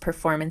towards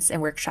performance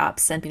and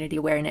workshops and community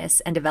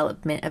awareness and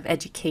development of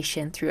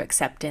education through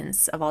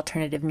acceptance of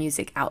alternative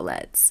music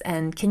outlets.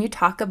 And can you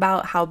talk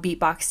about how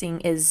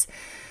beatboxing is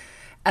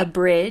a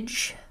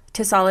bridge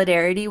to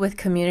solidarity with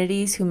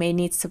communities who may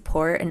need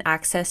support and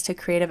access to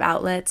creative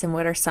outlets? And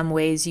what are some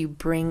ways you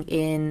bring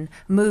in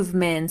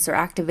movements or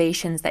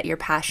activations that you're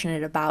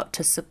passionate about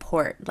to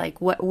support? Like,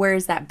 where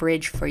is that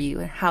bridge for you,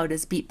 and how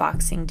does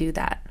beatboxing do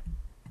that?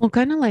 Well,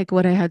 kind of like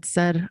what I had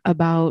said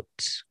about,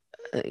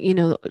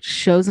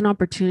 shows and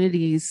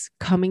opportunities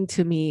coming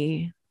to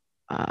me.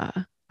 Uh,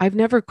 I've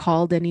never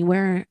called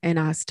anywhere and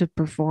asked to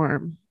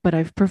perform, but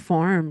I've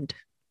performed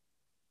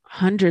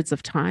hundreds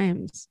of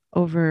times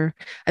over.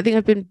 I think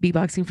I've been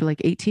beatboxing for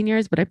like 18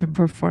 years, but I've been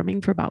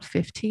performing for about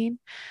 15.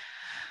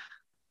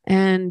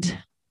 And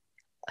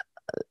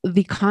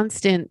the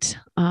constant,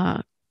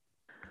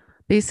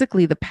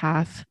 basically, the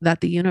path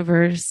that the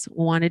universe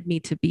wanted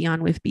me to be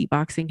on with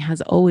beatboxing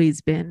has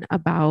always been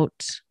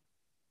about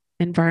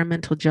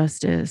environmental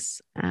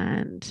justice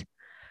and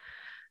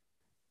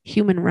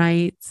human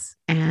rights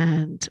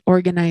and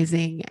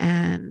organizing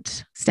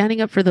and standing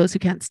up for those who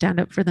can't stand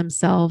up for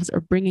themselves, or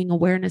bringing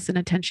awareness and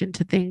attention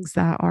to things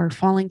that are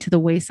falling to the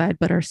wayside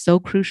but are so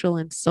crucial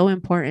and so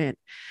important.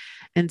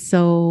 And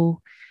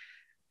so,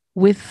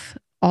 with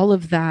all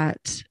of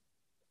that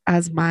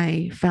as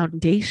my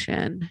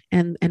foundation,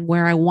 and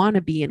where I want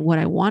to be and what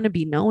I want to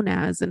be known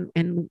as,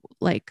 and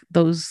like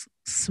those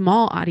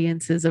small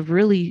audiences of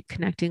really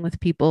connecting with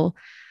people,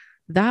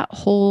 that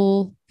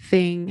whole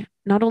thing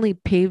not only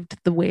paved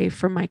the way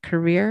for my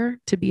career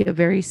to be a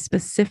very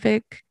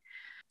specific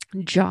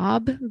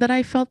job that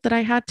I felt that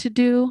I had to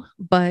do,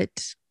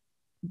 but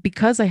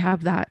because I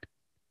have that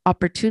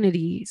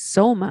opportunity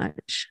so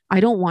much, I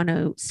don't want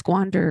to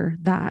squander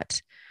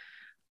that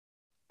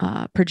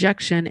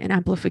projection and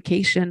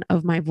amplification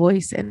of my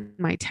voice and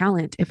my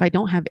talent if I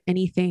don't have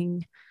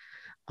anything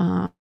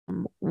um,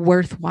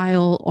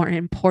 worthwhile or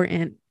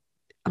important,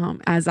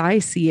 as I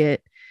see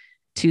it,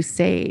 to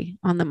say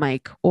on the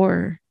mic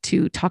or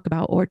to talk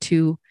about or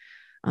to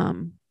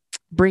um,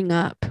 bring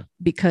up,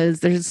 because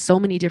there's so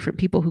many different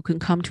people who can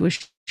come to a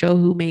show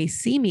who may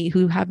see me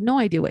who have no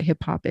idea what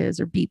hip hop is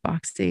or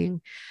beatboxing,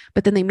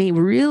 but then they may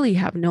really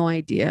have no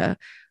idea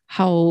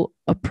how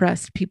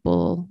oppressed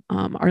people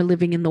are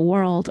living in the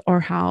world, or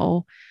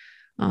how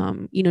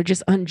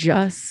just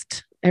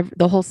unjust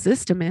the whole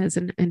system is,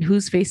 and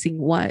who's facing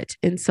what.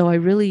 And so I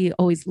really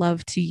always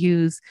love to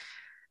use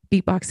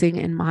beatboxing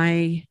in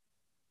my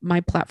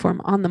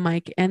platform on the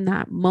mic and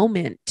that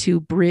moment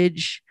to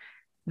bridge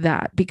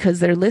that,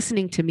 because they're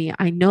listening to me.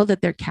 I know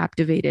that they're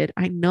captivated.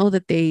 I know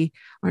that they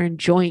are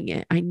enjoying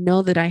it. I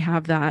know that I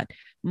have that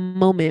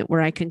moment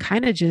where I can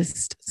kind of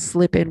just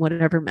slip in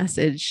whatever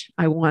message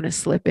I want to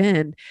slip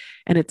in.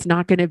 And it's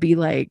not going to be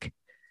like,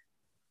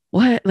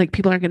 what? Like,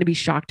 people aren't going to be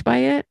shocked by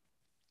it.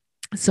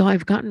 So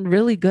I've gotten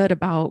really good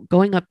about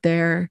going up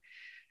there,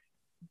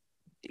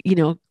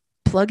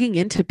 plugging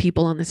into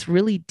people on this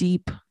really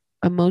deep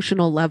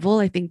emotional level.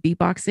 I think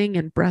beatboxing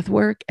and breath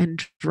work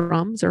and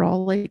drums are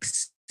all like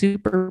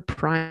super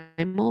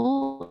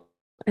primal.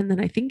 And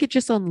then I think it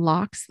just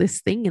unlocks this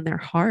thing in their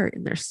heart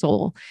and their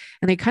soul.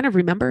 And they kind of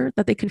remember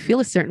that they can feel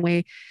a certain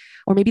way,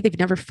 or maybe they've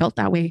never felt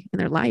that way in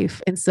their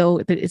life. And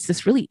so it's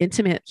this really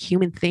intimate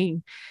human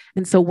thing.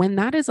 And so when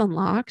that is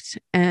unlocked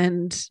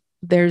and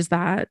there's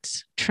that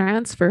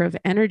transfer of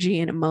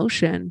energy and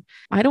emotion,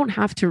 I don't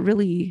have to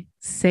really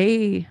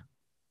say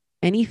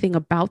anything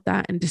about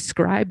that and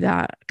describe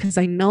that, because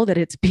I know that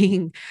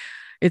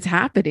it's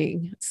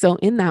happening. So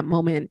in that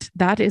moment,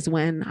 that is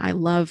when I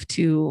love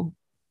to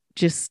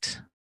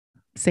just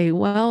say,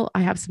 well,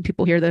 I have some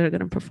people here that are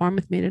going to perform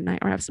with me tonight,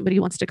 or I have somebody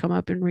who wants to come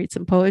up and read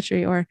some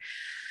poetry, or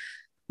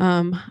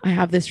I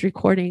have this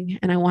recording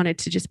and I wanted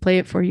to just play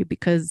it for you,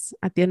 because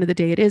at the end of the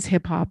day, it is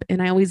hip hop.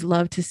 And I always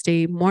love to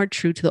stay more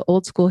true to the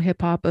old school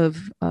hip hop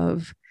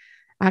of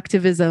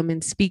activism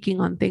and speaking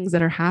on things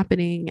that are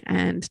happening,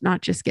 and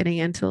not just getting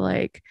into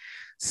like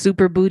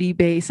super booty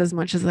bass, as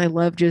much as I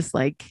love just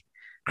like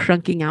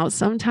crunking out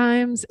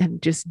sometimes and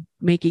just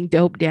making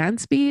dope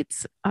dance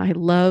beats. I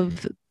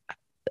love,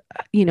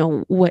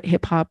 what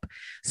hip hop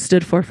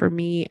stood for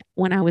me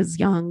when I was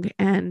young,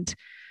 and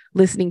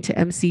listening to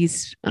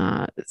MCs,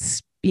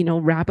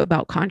 rap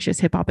about conscious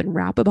hip hop and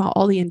rap about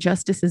all the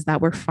injustices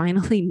that we're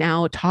finally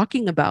now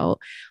talking about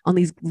on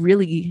these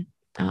really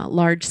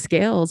large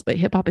scales. But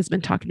hip hop has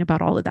been talking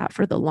about all of that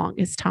for the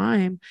longest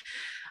time.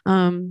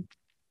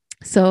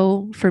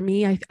 So for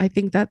me, I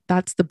think that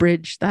that's the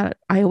bridge that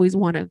I always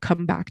want to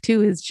come back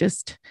to, is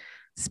just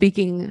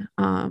speaking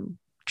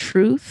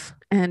truth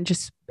and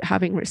just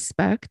having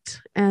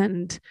respect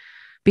and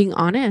being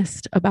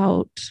honest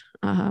about,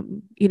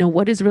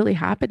 what is really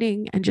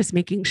happening, and just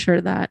making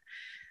sure that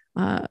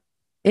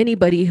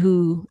anybody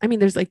who,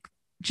 there's like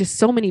just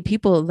so many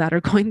people that are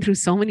going through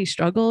so many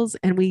struggles,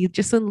 and we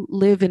just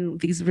live in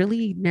these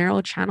really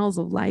narrow channels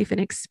of life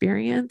and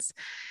experience.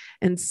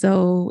 And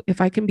so if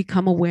I can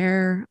become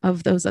aware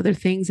of those other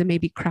things and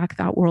maybe crack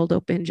that world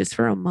open just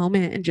for a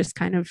moment and just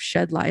kind of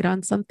shed light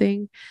on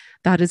something,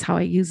 that is how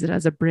I use it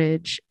as a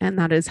bridge. And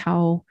that is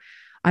how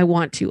I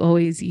want to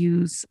always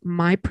use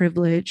my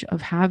privilege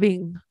of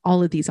having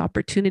all of these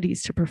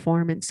opportunities to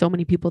perform. And so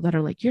many people that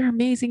are like, you're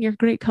amazing, you're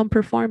great, come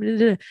perform.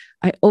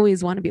 I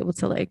always want to be able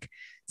to like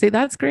say,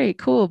 that's great,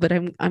 cool, but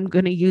I'm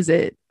going to use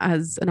it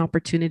as an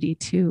opportunity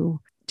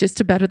to just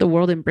to better the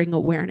world and bring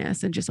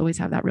awareness, and just always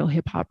have that real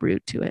hip hop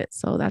root to it.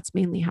 So that's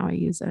mainly how I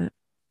use it.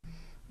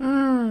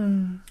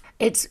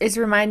 It's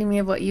reminding me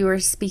of what you were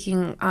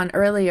speaking on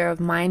earlier of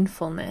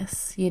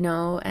mindfulness,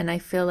 and I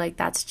feel like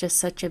that's just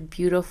such a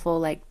beautiful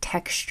like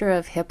texture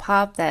of hip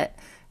hop that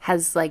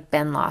has like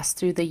been lost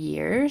through the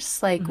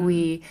years. Like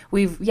Mm-hmm.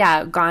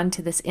 we've gone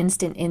to this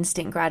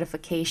instant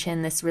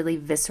gratification, this really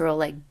visceral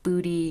like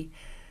booty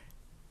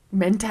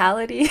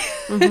mentality.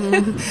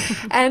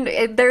 Mm-hmm.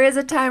 And there is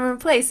a time and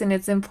place and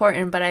it's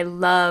important, but I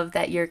love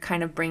that you're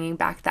kind of bringing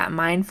back that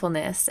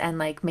mindfulness and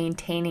like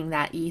maintaining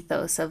that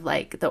ethos of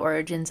like the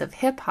origins of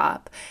hip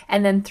hop,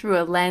 and then through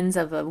a lens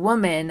of a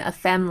woman, a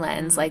femme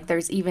lens, like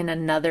there's even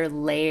another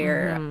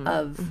layer Mm-hmm.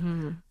 of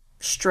Mm-hmm.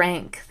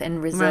 strength and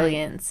Right.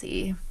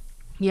 resiliency.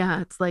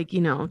 Yeah, it's like,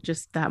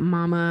 just that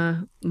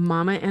mama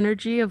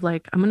energy of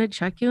like, I'm gonna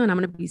check you and I'm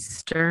gonna be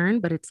stern,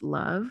 but it's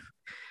love.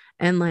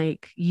 And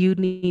like you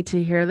need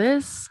to hear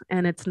this.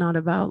 And it's not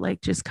about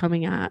like just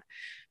coming at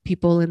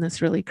people in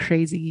this really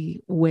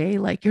crazy way,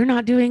 like you're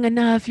not doing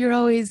enough, you're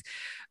always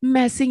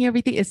messing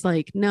everything. It's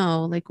like,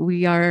 no, like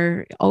we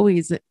are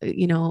always,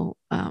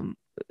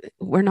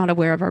 we're not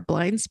aware of our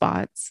blind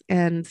spots,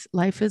 and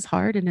life is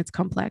hard and it's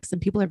complex and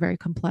people are very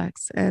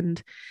complex,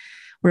 and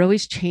we're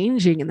always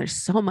changing and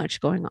there's so much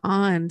going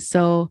on.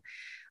 So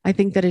I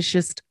think that it's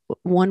just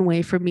one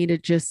way for me to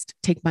just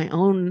take my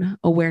own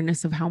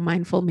awareness of how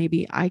mindful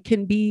maybe I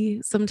can be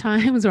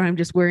sometimes, where I'm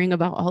just worrying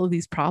about all of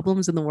these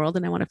problems in the world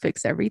and I want to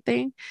fix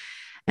everything.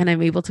 And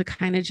I'm able to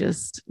kind of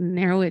just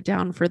narrow it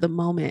down for the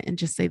moment and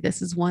just say,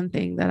 this is one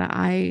thing that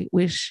I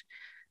wish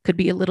could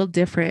be a little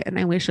different. And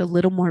I wish a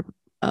little more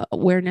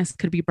awareness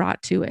could be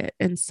brought to it.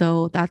 And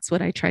so that's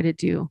what I try to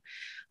do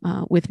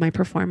with my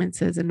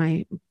performances and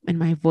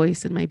my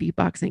voice and my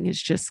beatboxing,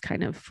 is just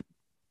kind of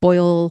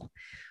boil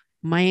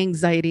my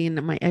anxiety and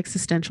my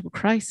existential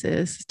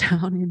crisis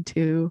down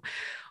into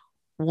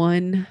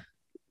one,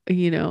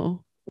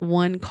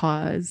 one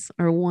cause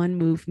or one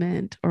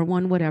movement or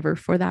one whatever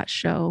for that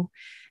show,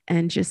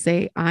 and just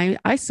say,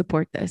 I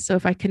support this. So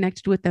if I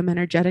connected with them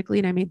energetically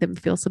and I made them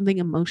feel something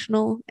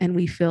emotional and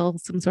we feel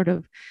some sort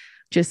of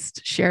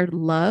just shared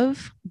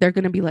love, they're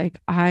going to be like,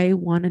 I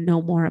want to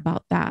know more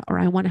about that, or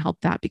I want to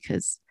help that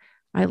because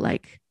I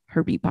like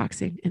her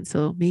beatboxing. And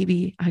so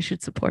maybe I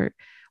should support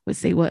what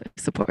Say What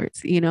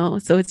supports.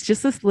 So it's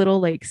just this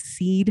little like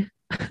seed.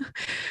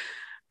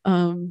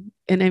 And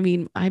I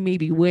mean, I may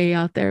be way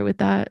out there with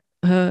that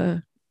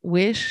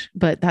wish,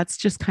 but that's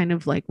just kind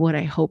of like what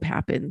I hope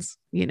happens.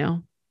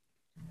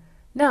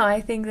 No,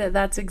 I think that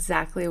that's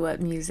exactly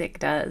what music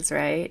does,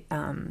 right?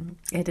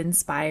 It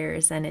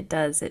inspires and it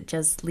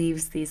just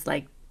leaves these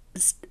like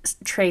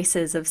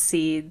traces of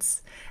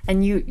seeds,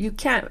 and you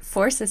can't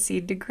force a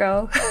seed to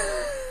grow.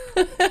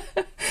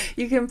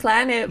 You can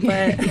plant it,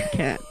 but You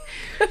can't.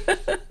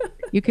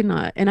 You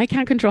cannot. And I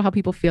can't control how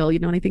people feel.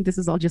 And I think this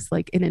is all just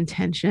like an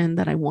intention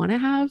that I want to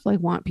have. I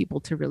want people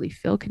to really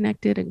feel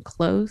connected and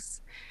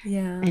close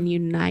yeah. and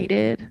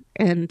united,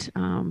 and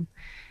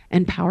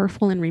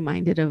powerful, and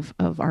reminded of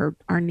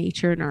our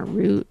nature and our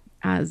root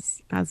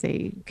as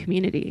a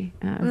community,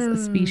 as a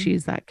Mm.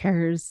 species that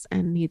cares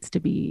and needs to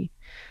be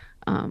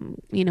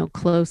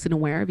close and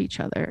aware of each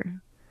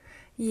other.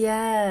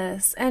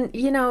 Yes. And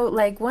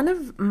like one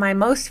of my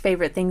most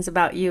favorite things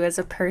about you as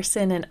a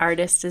person and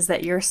artist is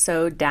that you're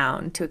so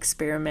down to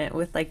experiment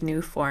with like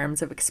new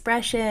forms of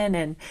expression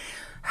and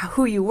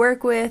who you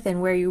work with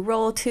and where you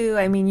roll to.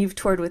 I mean, you've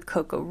toured with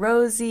Coco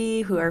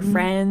Rosie, who are Mhm.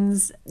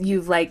 friends.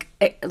 You've like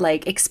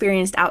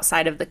experienced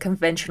outside of the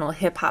conventional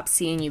hip hop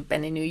scene. You've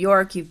been in New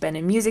York, you've been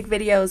in music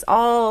videos,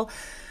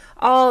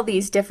 all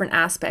these different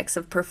aspects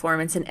of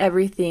performance and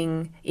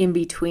everything in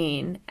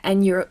between.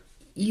 And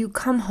you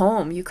come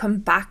home, you come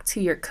back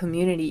to your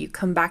community, you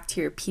come back to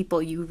your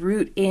people, you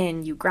root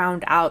in, you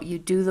ground out, you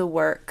do the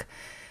work.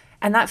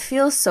 And that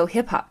feels so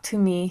hip hop to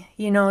me,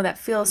 that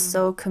feels Mm.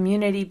 so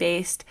community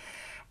based.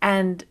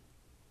 And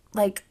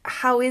like,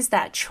 how is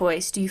that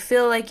choice? Do you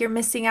feel like you're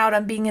missing out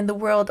on being in the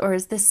world, or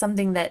is this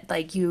something that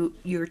like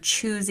you're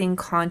choosing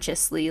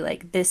consciously,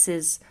 like this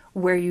is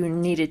where you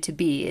needed to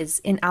be, is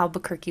in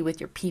Albuquerque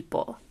with your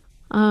people?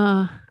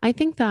 I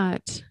think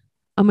that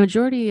a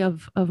majority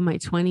of my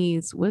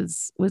 20s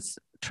was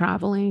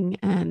traveling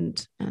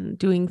and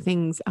doing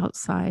things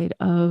outside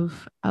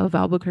of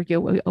Albuquerque,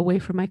 away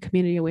from my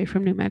community, away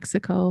from New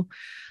Mexico.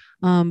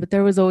 But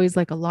there was always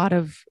like a lot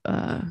of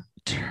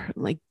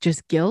like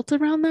just guilt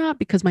around that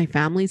because my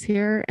family's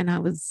here and I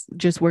was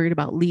just worried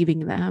about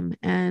leaving them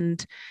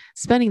and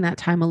spending that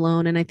time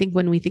alone. And I think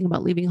when we think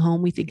about leaving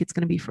home, we think it's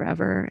going to be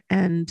forever.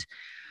 And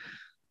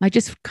I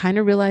just kind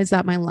of realized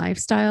that my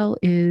lifestyle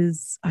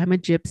is, I'm a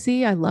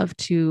gypsy. I love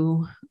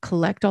to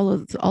collect all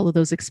of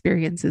those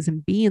experiences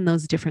and be in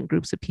those different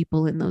groups of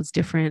people in those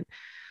different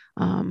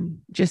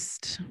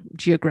just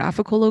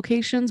geographical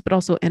locations, but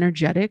also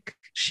energetic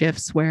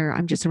shifts where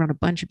I'm just around a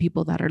bunch of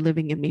people that are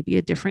living in maybe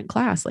a different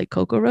class, like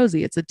Coco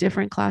Rosie. It's a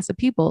different class of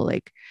people,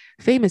 like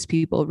famous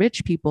people,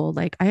 rich people.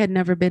 Like I had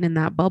never been in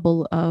that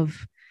bubble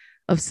of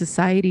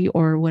society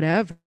or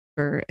whatever.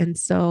 And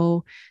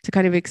so to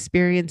kind of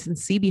experience and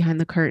see behind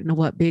the curtain of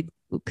what big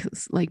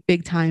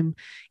time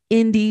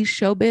indie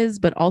showbiz,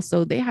 but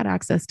also they had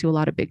access to a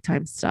lot of big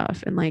time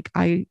stuff. And like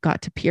I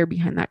got to peer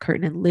behind that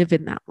curtain and live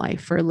in that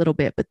life for a little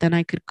bit. But then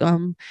I could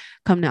come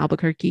to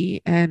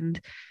Albuquerque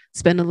and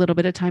spend a little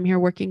bit of time here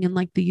working in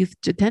like the youth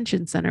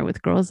detention center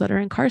with girls that are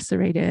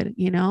incarcerated,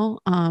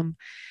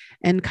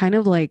 and kind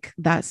of like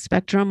that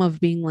spectrum of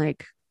being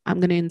like, I'm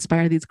going to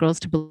inspire these girls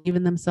to believe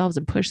in themselves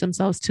and push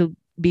themselves to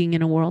being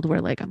in a world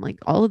where like I'm like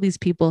all of these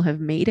people have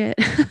made it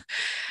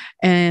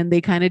and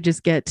they kind of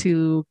just get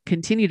to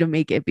continue to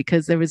make it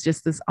because there was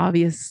just this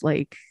obvious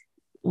like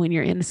when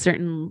you're in a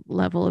certain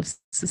level of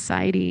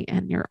society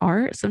and your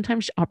art,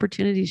 sometimes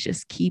opportunities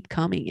just keep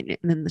coming and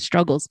then the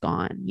struggle's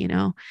gone.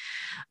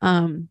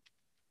 um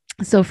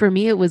so for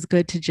me it was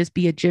good to just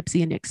be a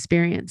gypsy and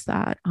experience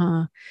that.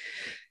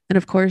 And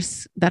of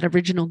course, that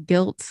original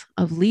guilt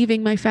of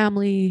leaving my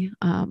family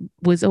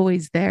was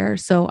always there.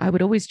 So I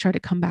would always try to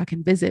come back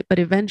and visit. But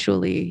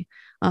eventually,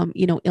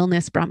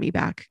 illness brought me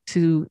back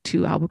to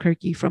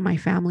Albuquerque from my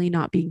family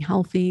not being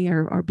healthy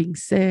or being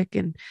sick,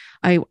 and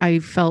I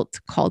felt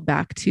called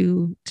back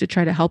to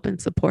try to help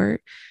and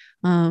support,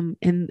 and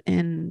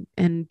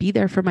be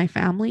there for my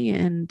family,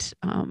 and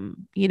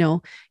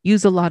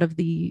use a lot of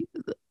the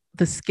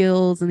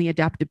skills and the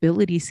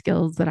adaptability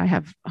skills that I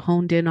have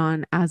honed in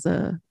on as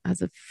a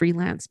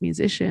freelance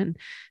musician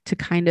to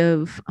kind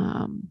of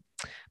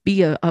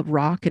be a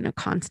rock and a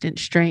constant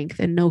strength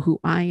and know who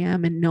I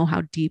am and know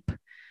how deep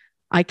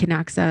I can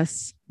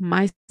access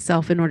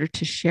myself in order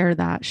to share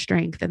that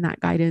strength and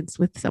that guidance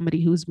with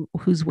somebody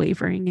who's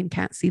wavering and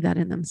can't see that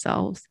in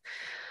themselves.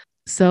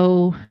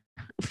 So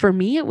for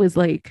me it was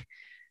like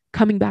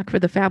coming back for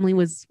the family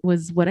was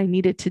what I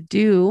needed to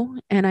do,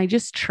 and I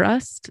just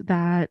trust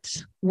that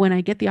when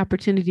I get the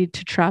opportunity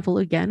to travel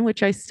again,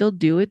 which I still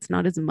do, it's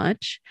not as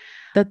much,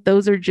 that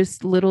those are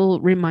just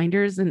little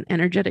reminders and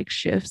energetic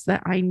shifts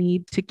that I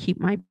need to keep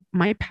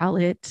my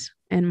palette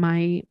and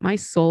my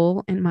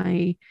soul and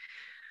my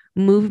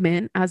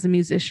movement as a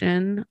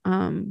musician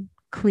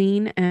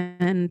clean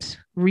and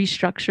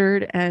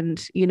restructured,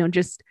 and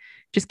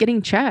just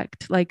getting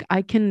checked. Like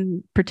I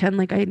can pretend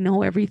like I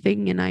know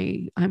everything and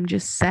I'm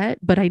just set,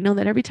 but I know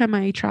that every time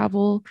I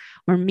travel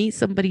or meet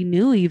somebody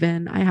new,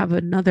 even I have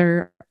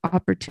another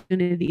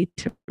opportunity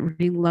to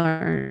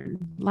relearn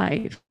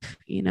life.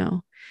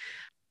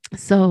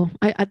 So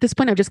at this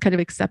point I've just kind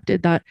of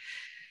accepted that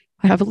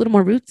I have a little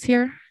more roots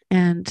here,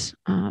 and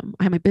I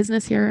have my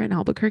business here in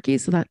Albuquerque,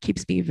 so that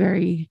keeps me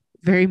very,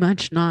 very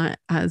much not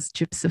as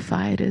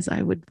gypsified as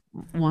I would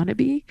want to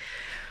be.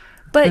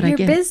 But But I your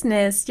get,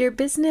 business,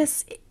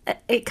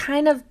 it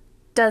kind of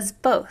does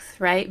both,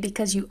 right?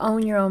 Because you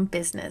own your own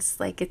business.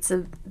 Like it's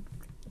a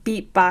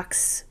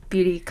beatbox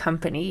beauty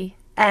company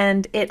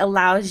and it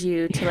allows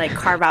you to like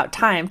carve out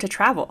time to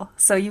travel.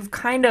 So you've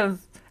kind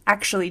of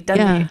actually done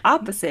the yeah,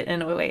 opposite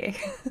in a way.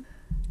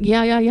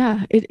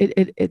 yeah.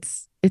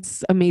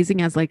 It's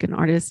amazing as like an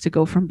artist to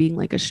go from being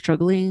like a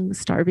struggling,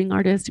 starving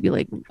artist to be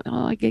like,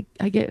 oh, I get,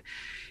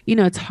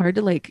 it's hard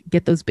to like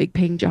get those big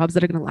paying jobs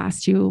that are going to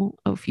last you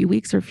a few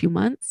weeks or a few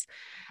months.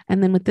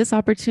 And then with this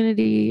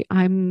opportunity,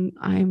 I'm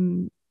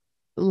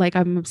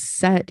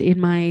set in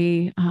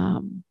my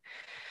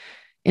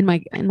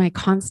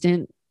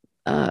constant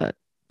uh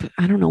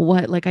I don't know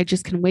what, like I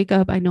just can wake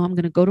up, I know I'm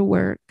going to go to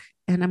work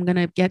and I'm going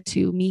to get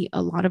to meet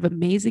a lot of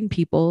amazing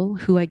people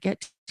who I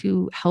get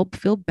to help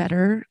feel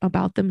better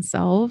about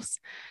themselves,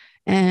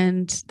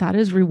 and that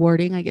is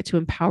rewarding. I get to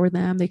empower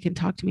them, they can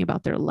talk to me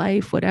about their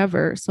life,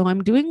 whatever. So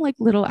I'm doing like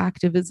little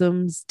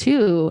activisms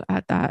too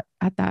at that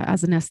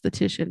as an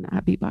esthetician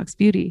at Beatbox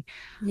Beauty.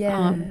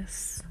 um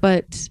Yes.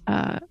 but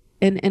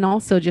and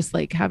also just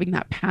like having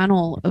that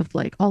panel of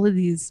like all of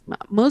these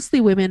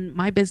mostly women.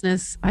 My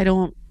business, I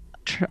don't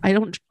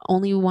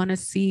only want to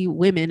see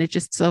women. It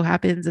just so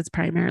happens it's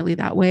primarily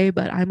that way,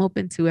 but I'm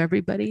open to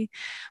everybody.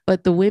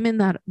 But the women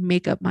that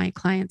make up my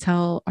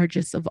clientele are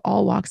just of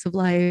all walks of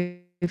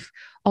life,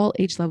 all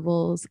age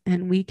levels,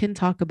 and we can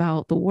talk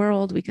about the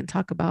world. We can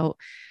talk about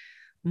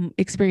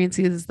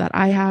experiences that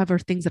I have or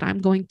things that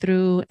I'm going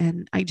through.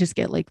 And I just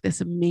get like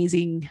this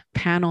amazing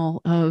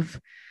panel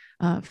of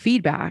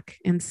feedback.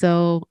 And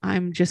so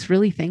I'm just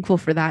really thankful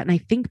for that. And I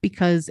think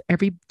because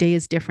every day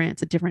is different,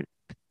 it's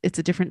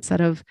a different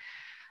set of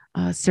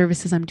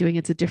services I'm doing.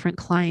 It's a different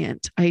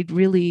client. I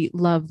really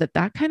love that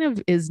kind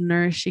of is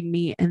nourishing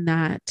me in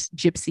that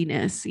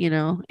gypsiness.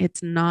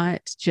 It's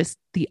not just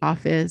the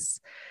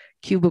office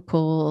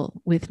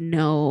cubicle with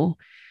no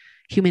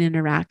human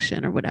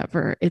interaction or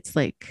whatever. It's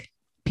like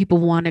people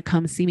want to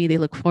come see me, they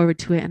look forward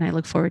to it, and I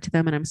look forward to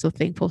them, and I'm so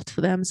thankful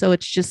to them. So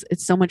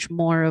it's so much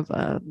more of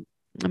a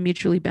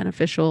mutually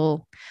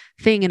beneficial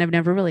thing, and I've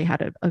never really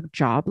had a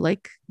job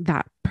like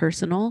that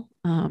personal.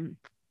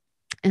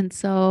 And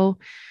so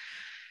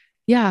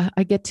yeah,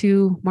 I get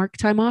to mark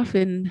time off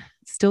and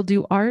still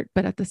do art,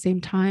 but at the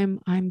same time,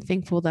 I'm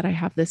thankful that I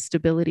have this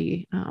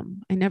stability. I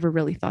never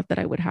really thought that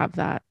I would have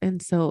that,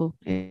 and so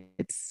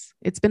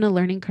it's been a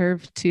learning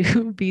curve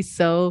to be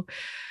so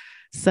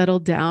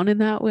settled down in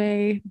that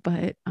way.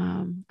 But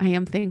I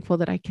am thankful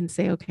that I can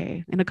say,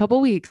 okay, in a couple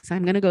of weeks,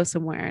 I'm going to go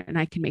somewhere, and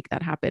I can make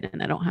that happen,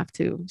 and I don't have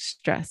to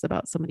stress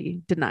about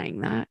somebody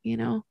denying that.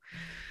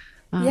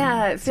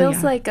 Yeah, it So feels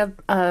yeah. like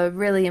a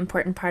really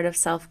important part of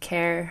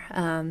self-care,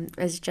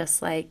 is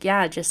just like,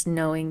 yeah, just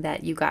knowing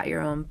that you got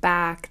your own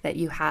back, that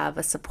you have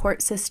a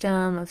support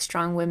system of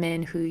strong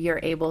women who you're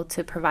able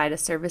to provide a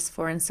service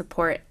for and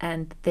support,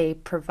 and they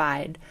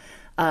provide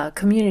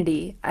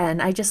community.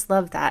 And I just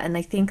love that. And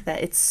I think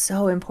that it's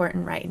so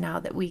important right now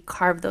that we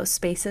carve those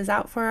spaces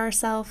out for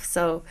ourselves.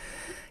 So,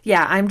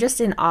 yeah, I'm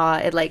just in awe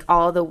at like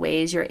all the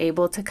ways you're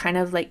able to kind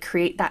of like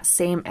create that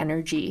same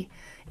energy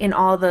in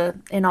all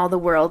the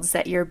worlds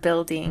that you're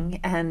building.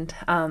 And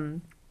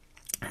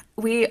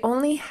we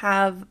only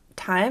have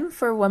time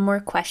for one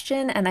more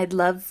question, and I'd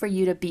love for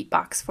you to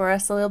beatbox for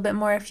us a little bit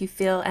more if you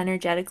feel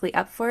energetically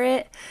up for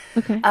it.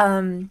 Okay.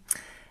 Thank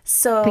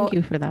So,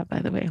 you for that, by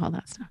the way, all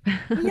that stuff. I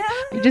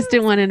just yeah,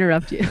 didn't want to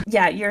interrupt you.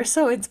 yeah, you're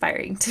so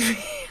inspiring to me.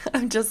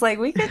 I'm just like,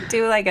 we could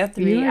do like a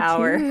You are 3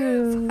 hour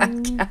too.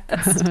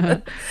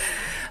 podcast.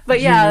 But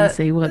Je ne yeah,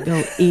 sais what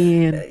go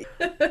in.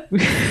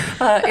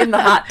 in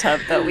the hot tub,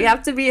 though. We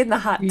have to be in the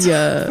hot tub.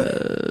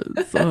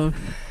 Yes. Oh,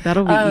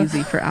 that'll be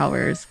easy for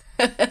hours.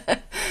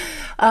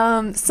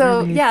 All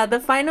So, right. yeah, the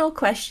final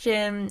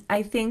question,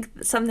 I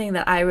think something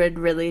that I would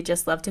really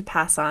just love to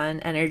pass on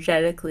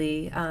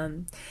energetically,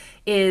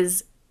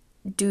 is,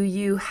 do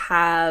you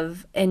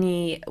have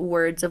any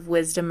words of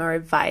wisdom or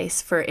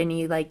advice for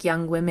any like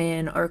young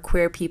women or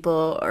queer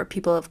people or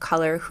people of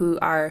color who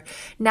are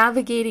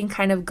navigating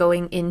kind of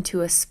going into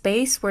a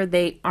space where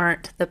they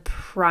aren't the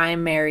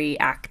primary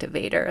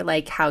activator,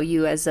 like how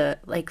you as a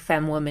like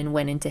femme woman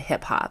went into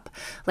hip hop?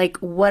 Like,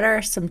 what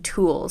are some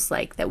tools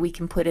like that we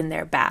can put in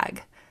their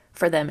bag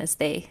for them as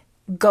they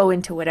go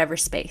into whatever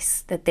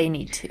space that they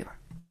need to?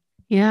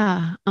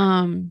 Yeah.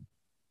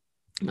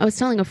 I was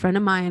telling a friend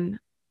of mine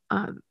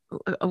uh,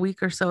 a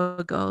week or so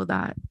ago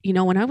that,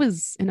 when I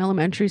was in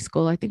elementary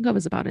school, I think I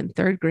was about in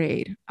third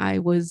grade, I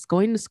was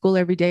going to school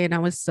every day and I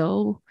was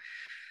so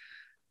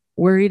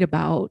worried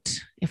about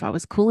if I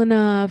was cool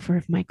enough or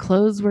if my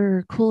clothes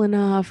were cool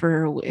enough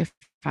or if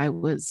I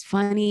was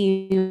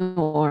funny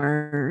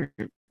or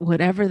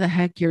whatever the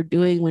heck you're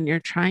doing when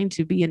you're trying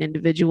to be an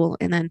individual.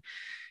 And then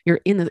you're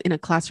in a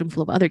classroom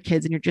full of other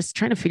kids and you're just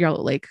trying to figure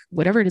out like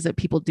whatever it is that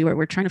people do, or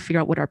we're trying to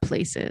figure out what our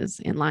place is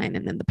in line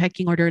and then the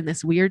pecking order in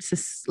this weird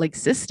like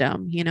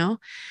system,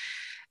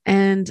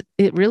 and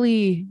it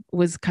really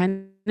was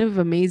kind of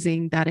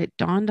amazing that it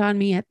dawned on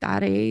me at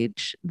that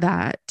age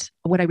that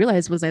what I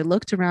realized was I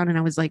looked around and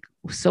I was like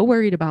so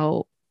worried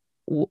about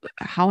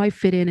how I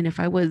fit in and if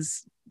I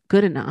was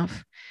good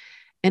enough.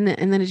 And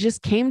then it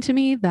just came to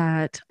me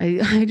that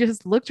I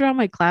just looked around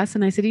my class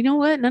and I said, you know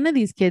what? None of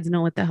these kids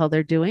know what the hell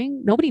they're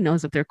doing. Nobody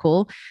knows if they're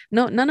cool.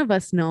 No, none of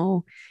us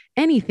know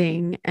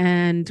anything.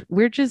 And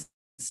we're just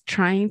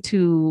trying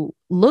to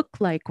look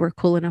like we're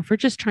cool enough. We're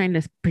just trying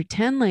to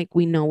pretend like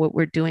we know what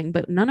we're doing,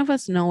 but none of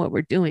us know what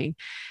we're doing.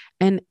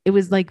 And it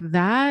was like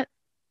that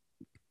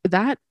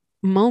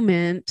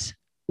moment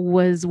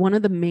was one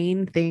of the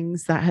main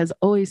things that has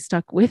always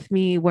stuck with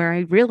me, where I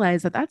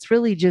realized that that's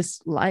really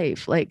just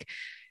life. Like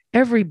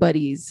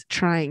everybody's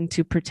trying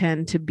to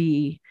pretend to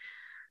be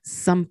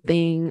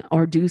something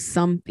or do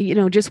some,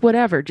 just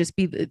whatever, just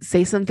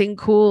say something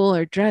cool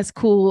or dress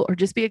cool or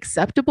just be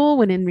acceptable,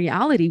 when in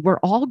reality we're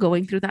all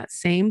going through that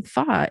same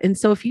thought. And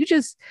so if you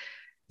just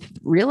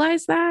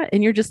realize that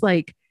and you're just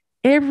like,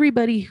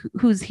 everybody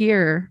who's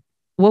here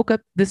woke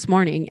up this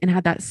morning and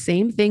had that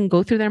same thing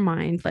go through their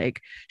mind, like,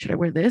 should I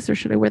wear this or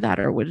should I wear that,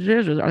 or what it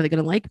is, or are they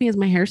going to like me, is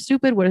my hair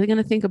stupid, what are they going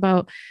to think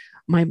about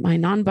my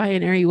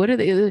non-binary, what are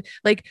they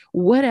like,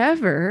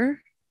 whatever.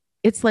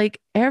 It's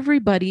like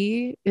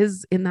everybody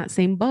is in that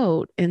same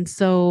boat. And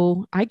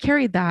so I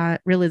carried that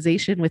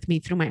realization with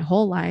me through my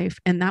whole life.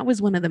 And that was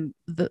one of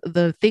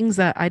the things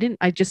that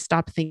I just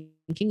stopped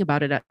thinking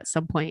about it at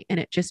some point, and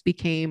it just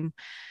became,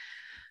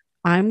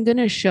 I'm going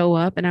to show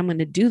up and I'm going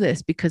to do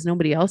this because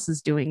nobody else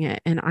is doing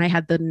it. And I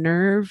had the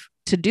nerve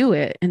to do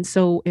it. And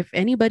so if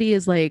anybody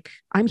is like,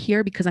 I'm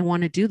here because I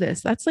want to do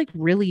this, that's like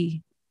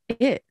really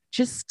it.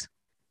 Just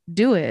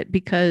do it,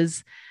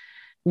 because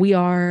we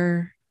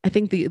are, I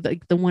think the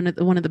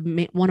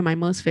one of my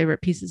most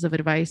favorite pieces of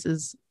advice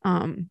is,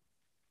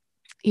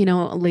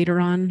 later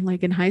on,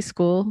 like in high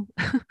school,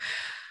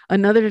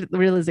 another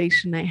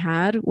realization I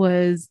had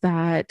was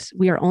that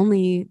we are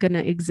only going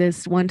to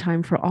exist one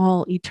time for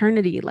all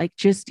eternity, like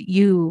just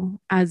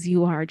you as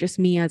you are, just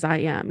me as I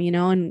am,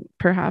 and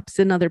perhaps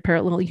in other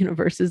parallel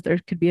universes, there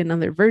could be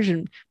another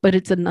version, but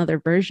it's another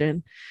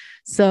version.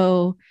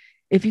 So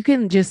if you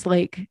can just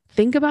like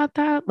think about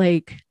that,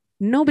 like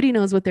nobody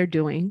knows what they're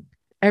doing.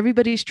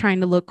 Everybody's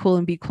trying to look cool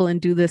and be cool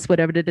and do this,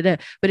 whatever. Da, da, da.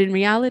 But in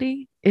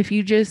reality, if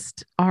you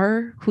just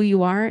are who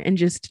you are and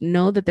just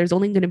know that there's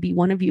only going to be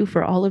one of you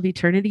for all of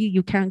eternity,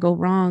 you can't go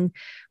wrong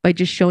by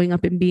just showing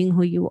up and being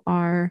who you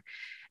are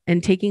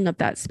and taking up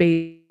that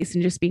space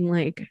and just being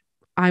like,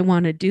 I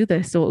want to do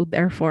this. So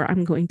therefore,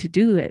 I'm going to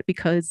do it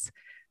because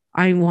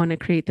I want to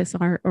create this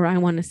art, or I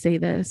want to say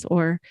this,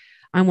 or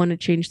I want to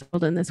change the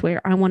world in this way,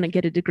 or I want to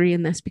get a degree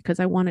in this because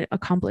I want to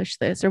accomplish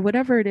this, or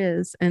whatever it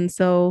is. And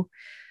so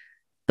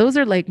those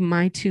are like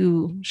my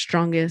two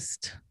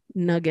strongest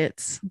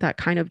nuggets that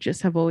kind of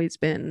just have always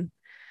been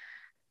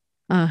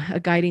a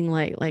guiding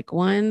light. Like,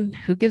 one,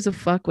 who gives a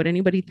fuck what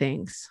anybody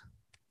thinks?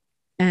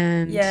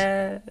 And,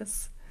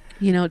 Yes.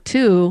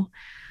 two,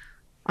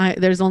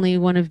 there's only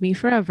one of me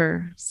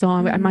forever. So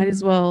I might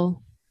as Mm.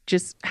 well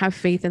just have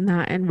faith in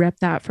that and rep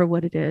that for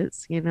what it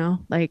is,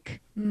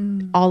 like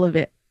Mm. all of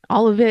it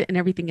and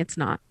everything it's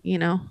not.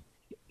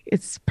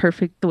 It's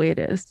perfect the way it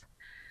is.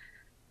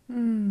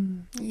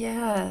 Mm,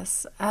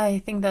 yes, I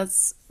think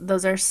those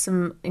are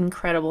some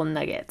incredible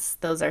nuggets.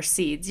 Those are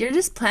seeds. You're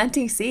just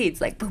planting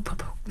seeds, like boop, boop,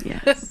 boop,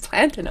 Yes.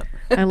 planting them.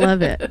 I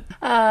love it.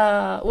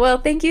 Well,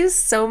 thank you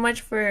so much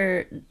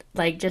for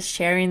like just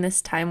sharing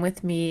this time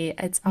with me.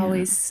 It's Yeah.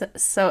 always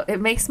so, it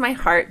makes my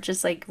heart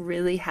just like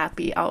really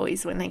happy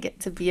always when I get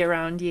to be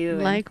around you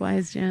and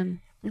Likewise, Jen.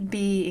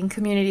 be in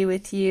community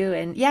with you.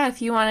 And yeah,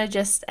 if you want to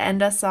just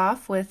end us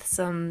off with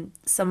some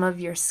of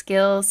your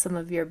skills, some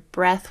of your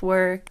breath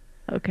work.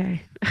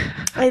 Okay.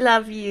 I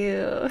love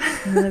you.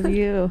 I love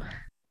you.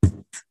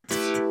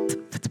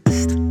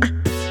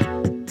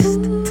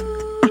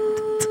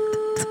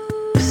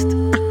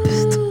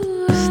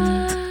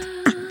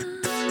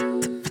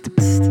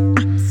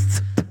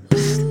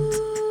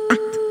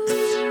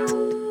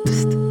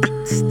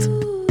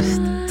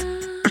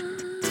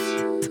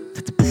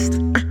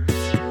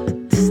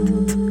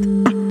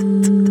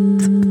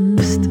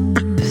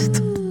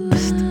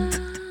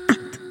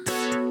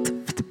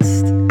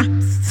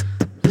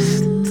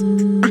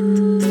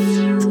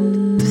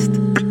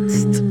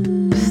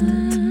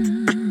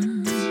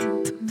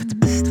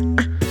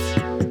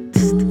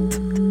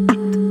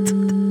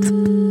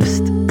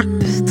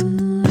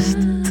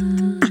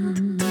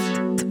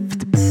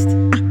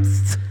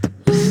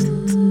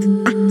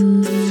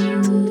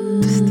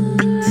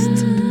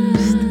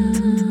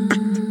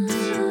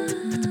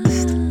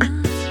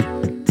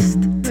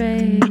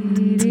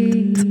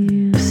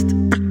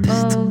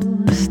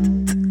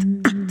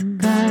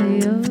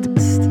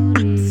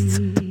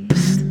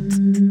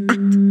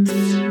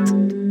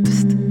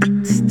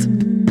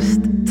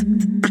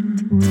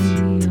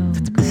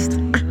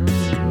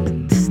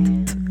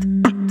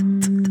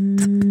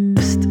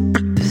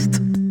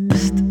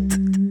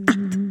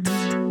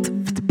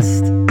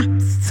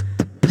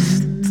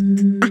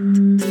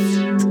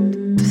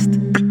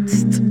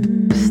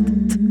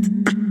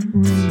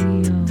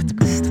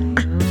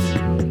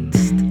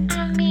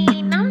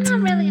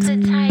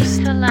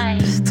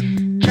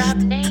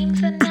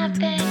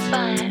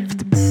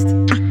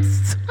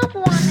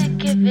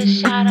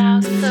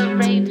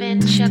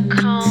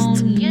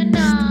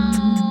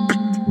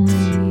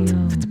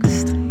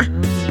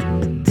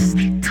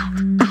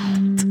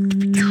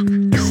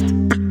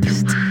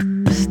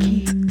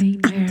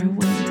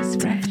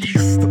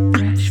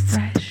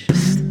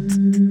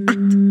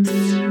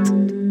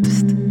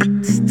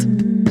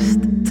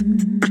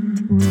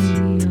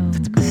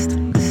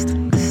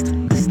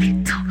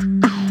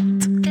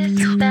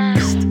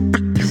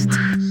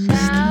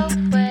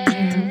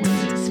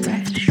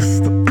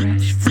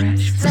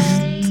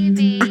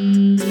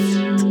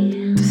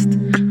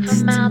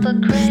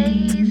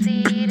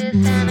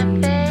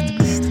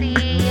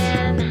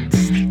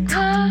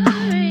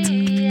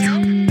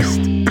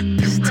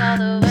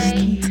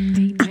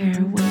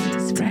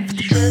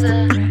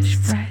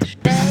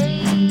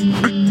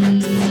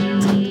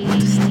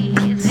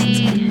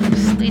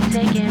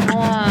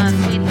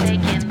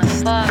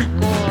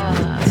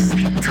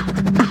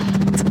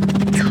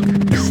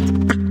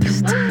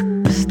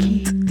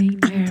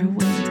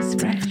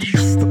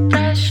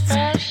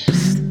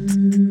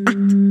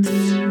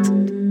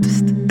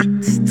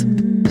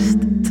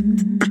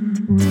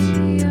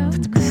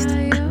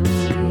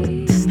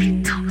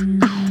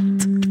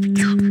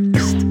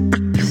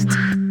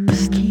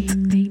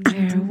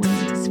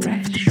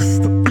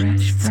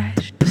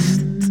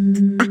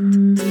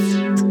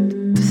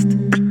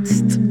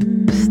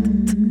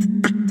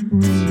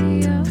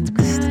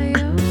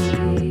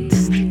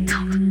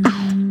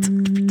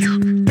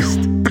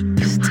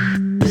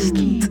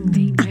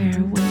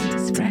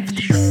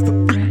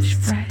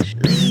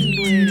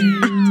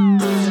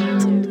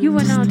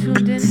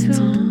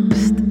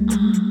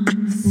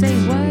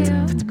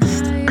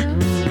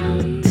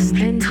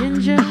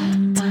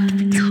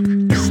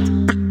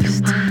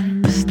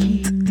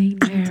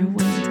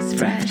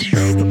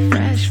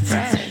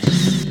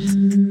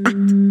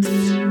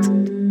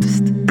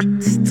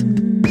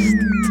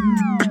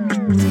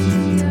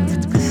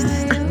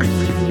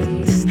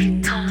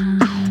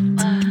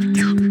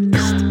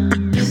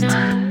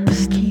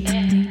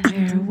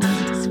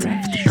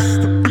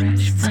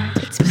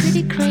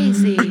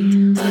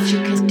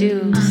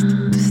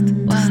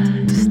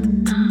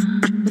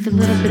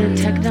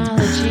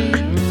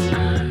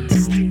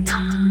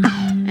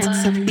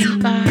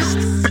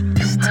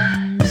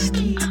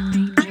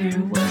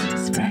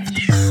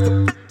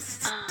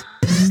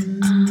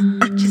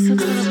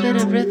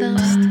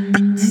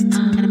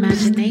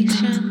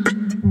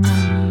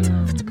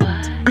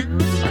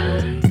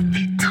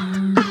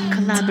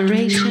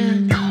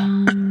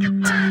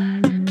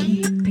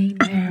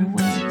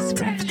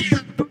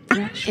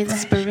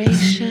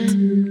 Inspiration.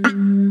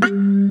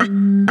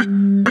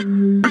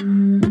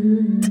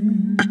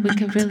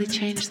 could really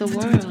change the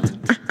world.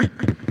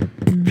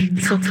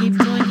 So keep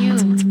doing you.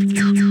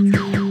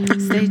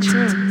 Stay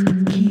true.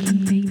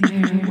 Keep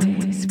your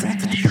ways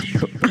fresh.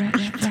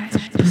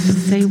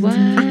 Say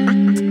what?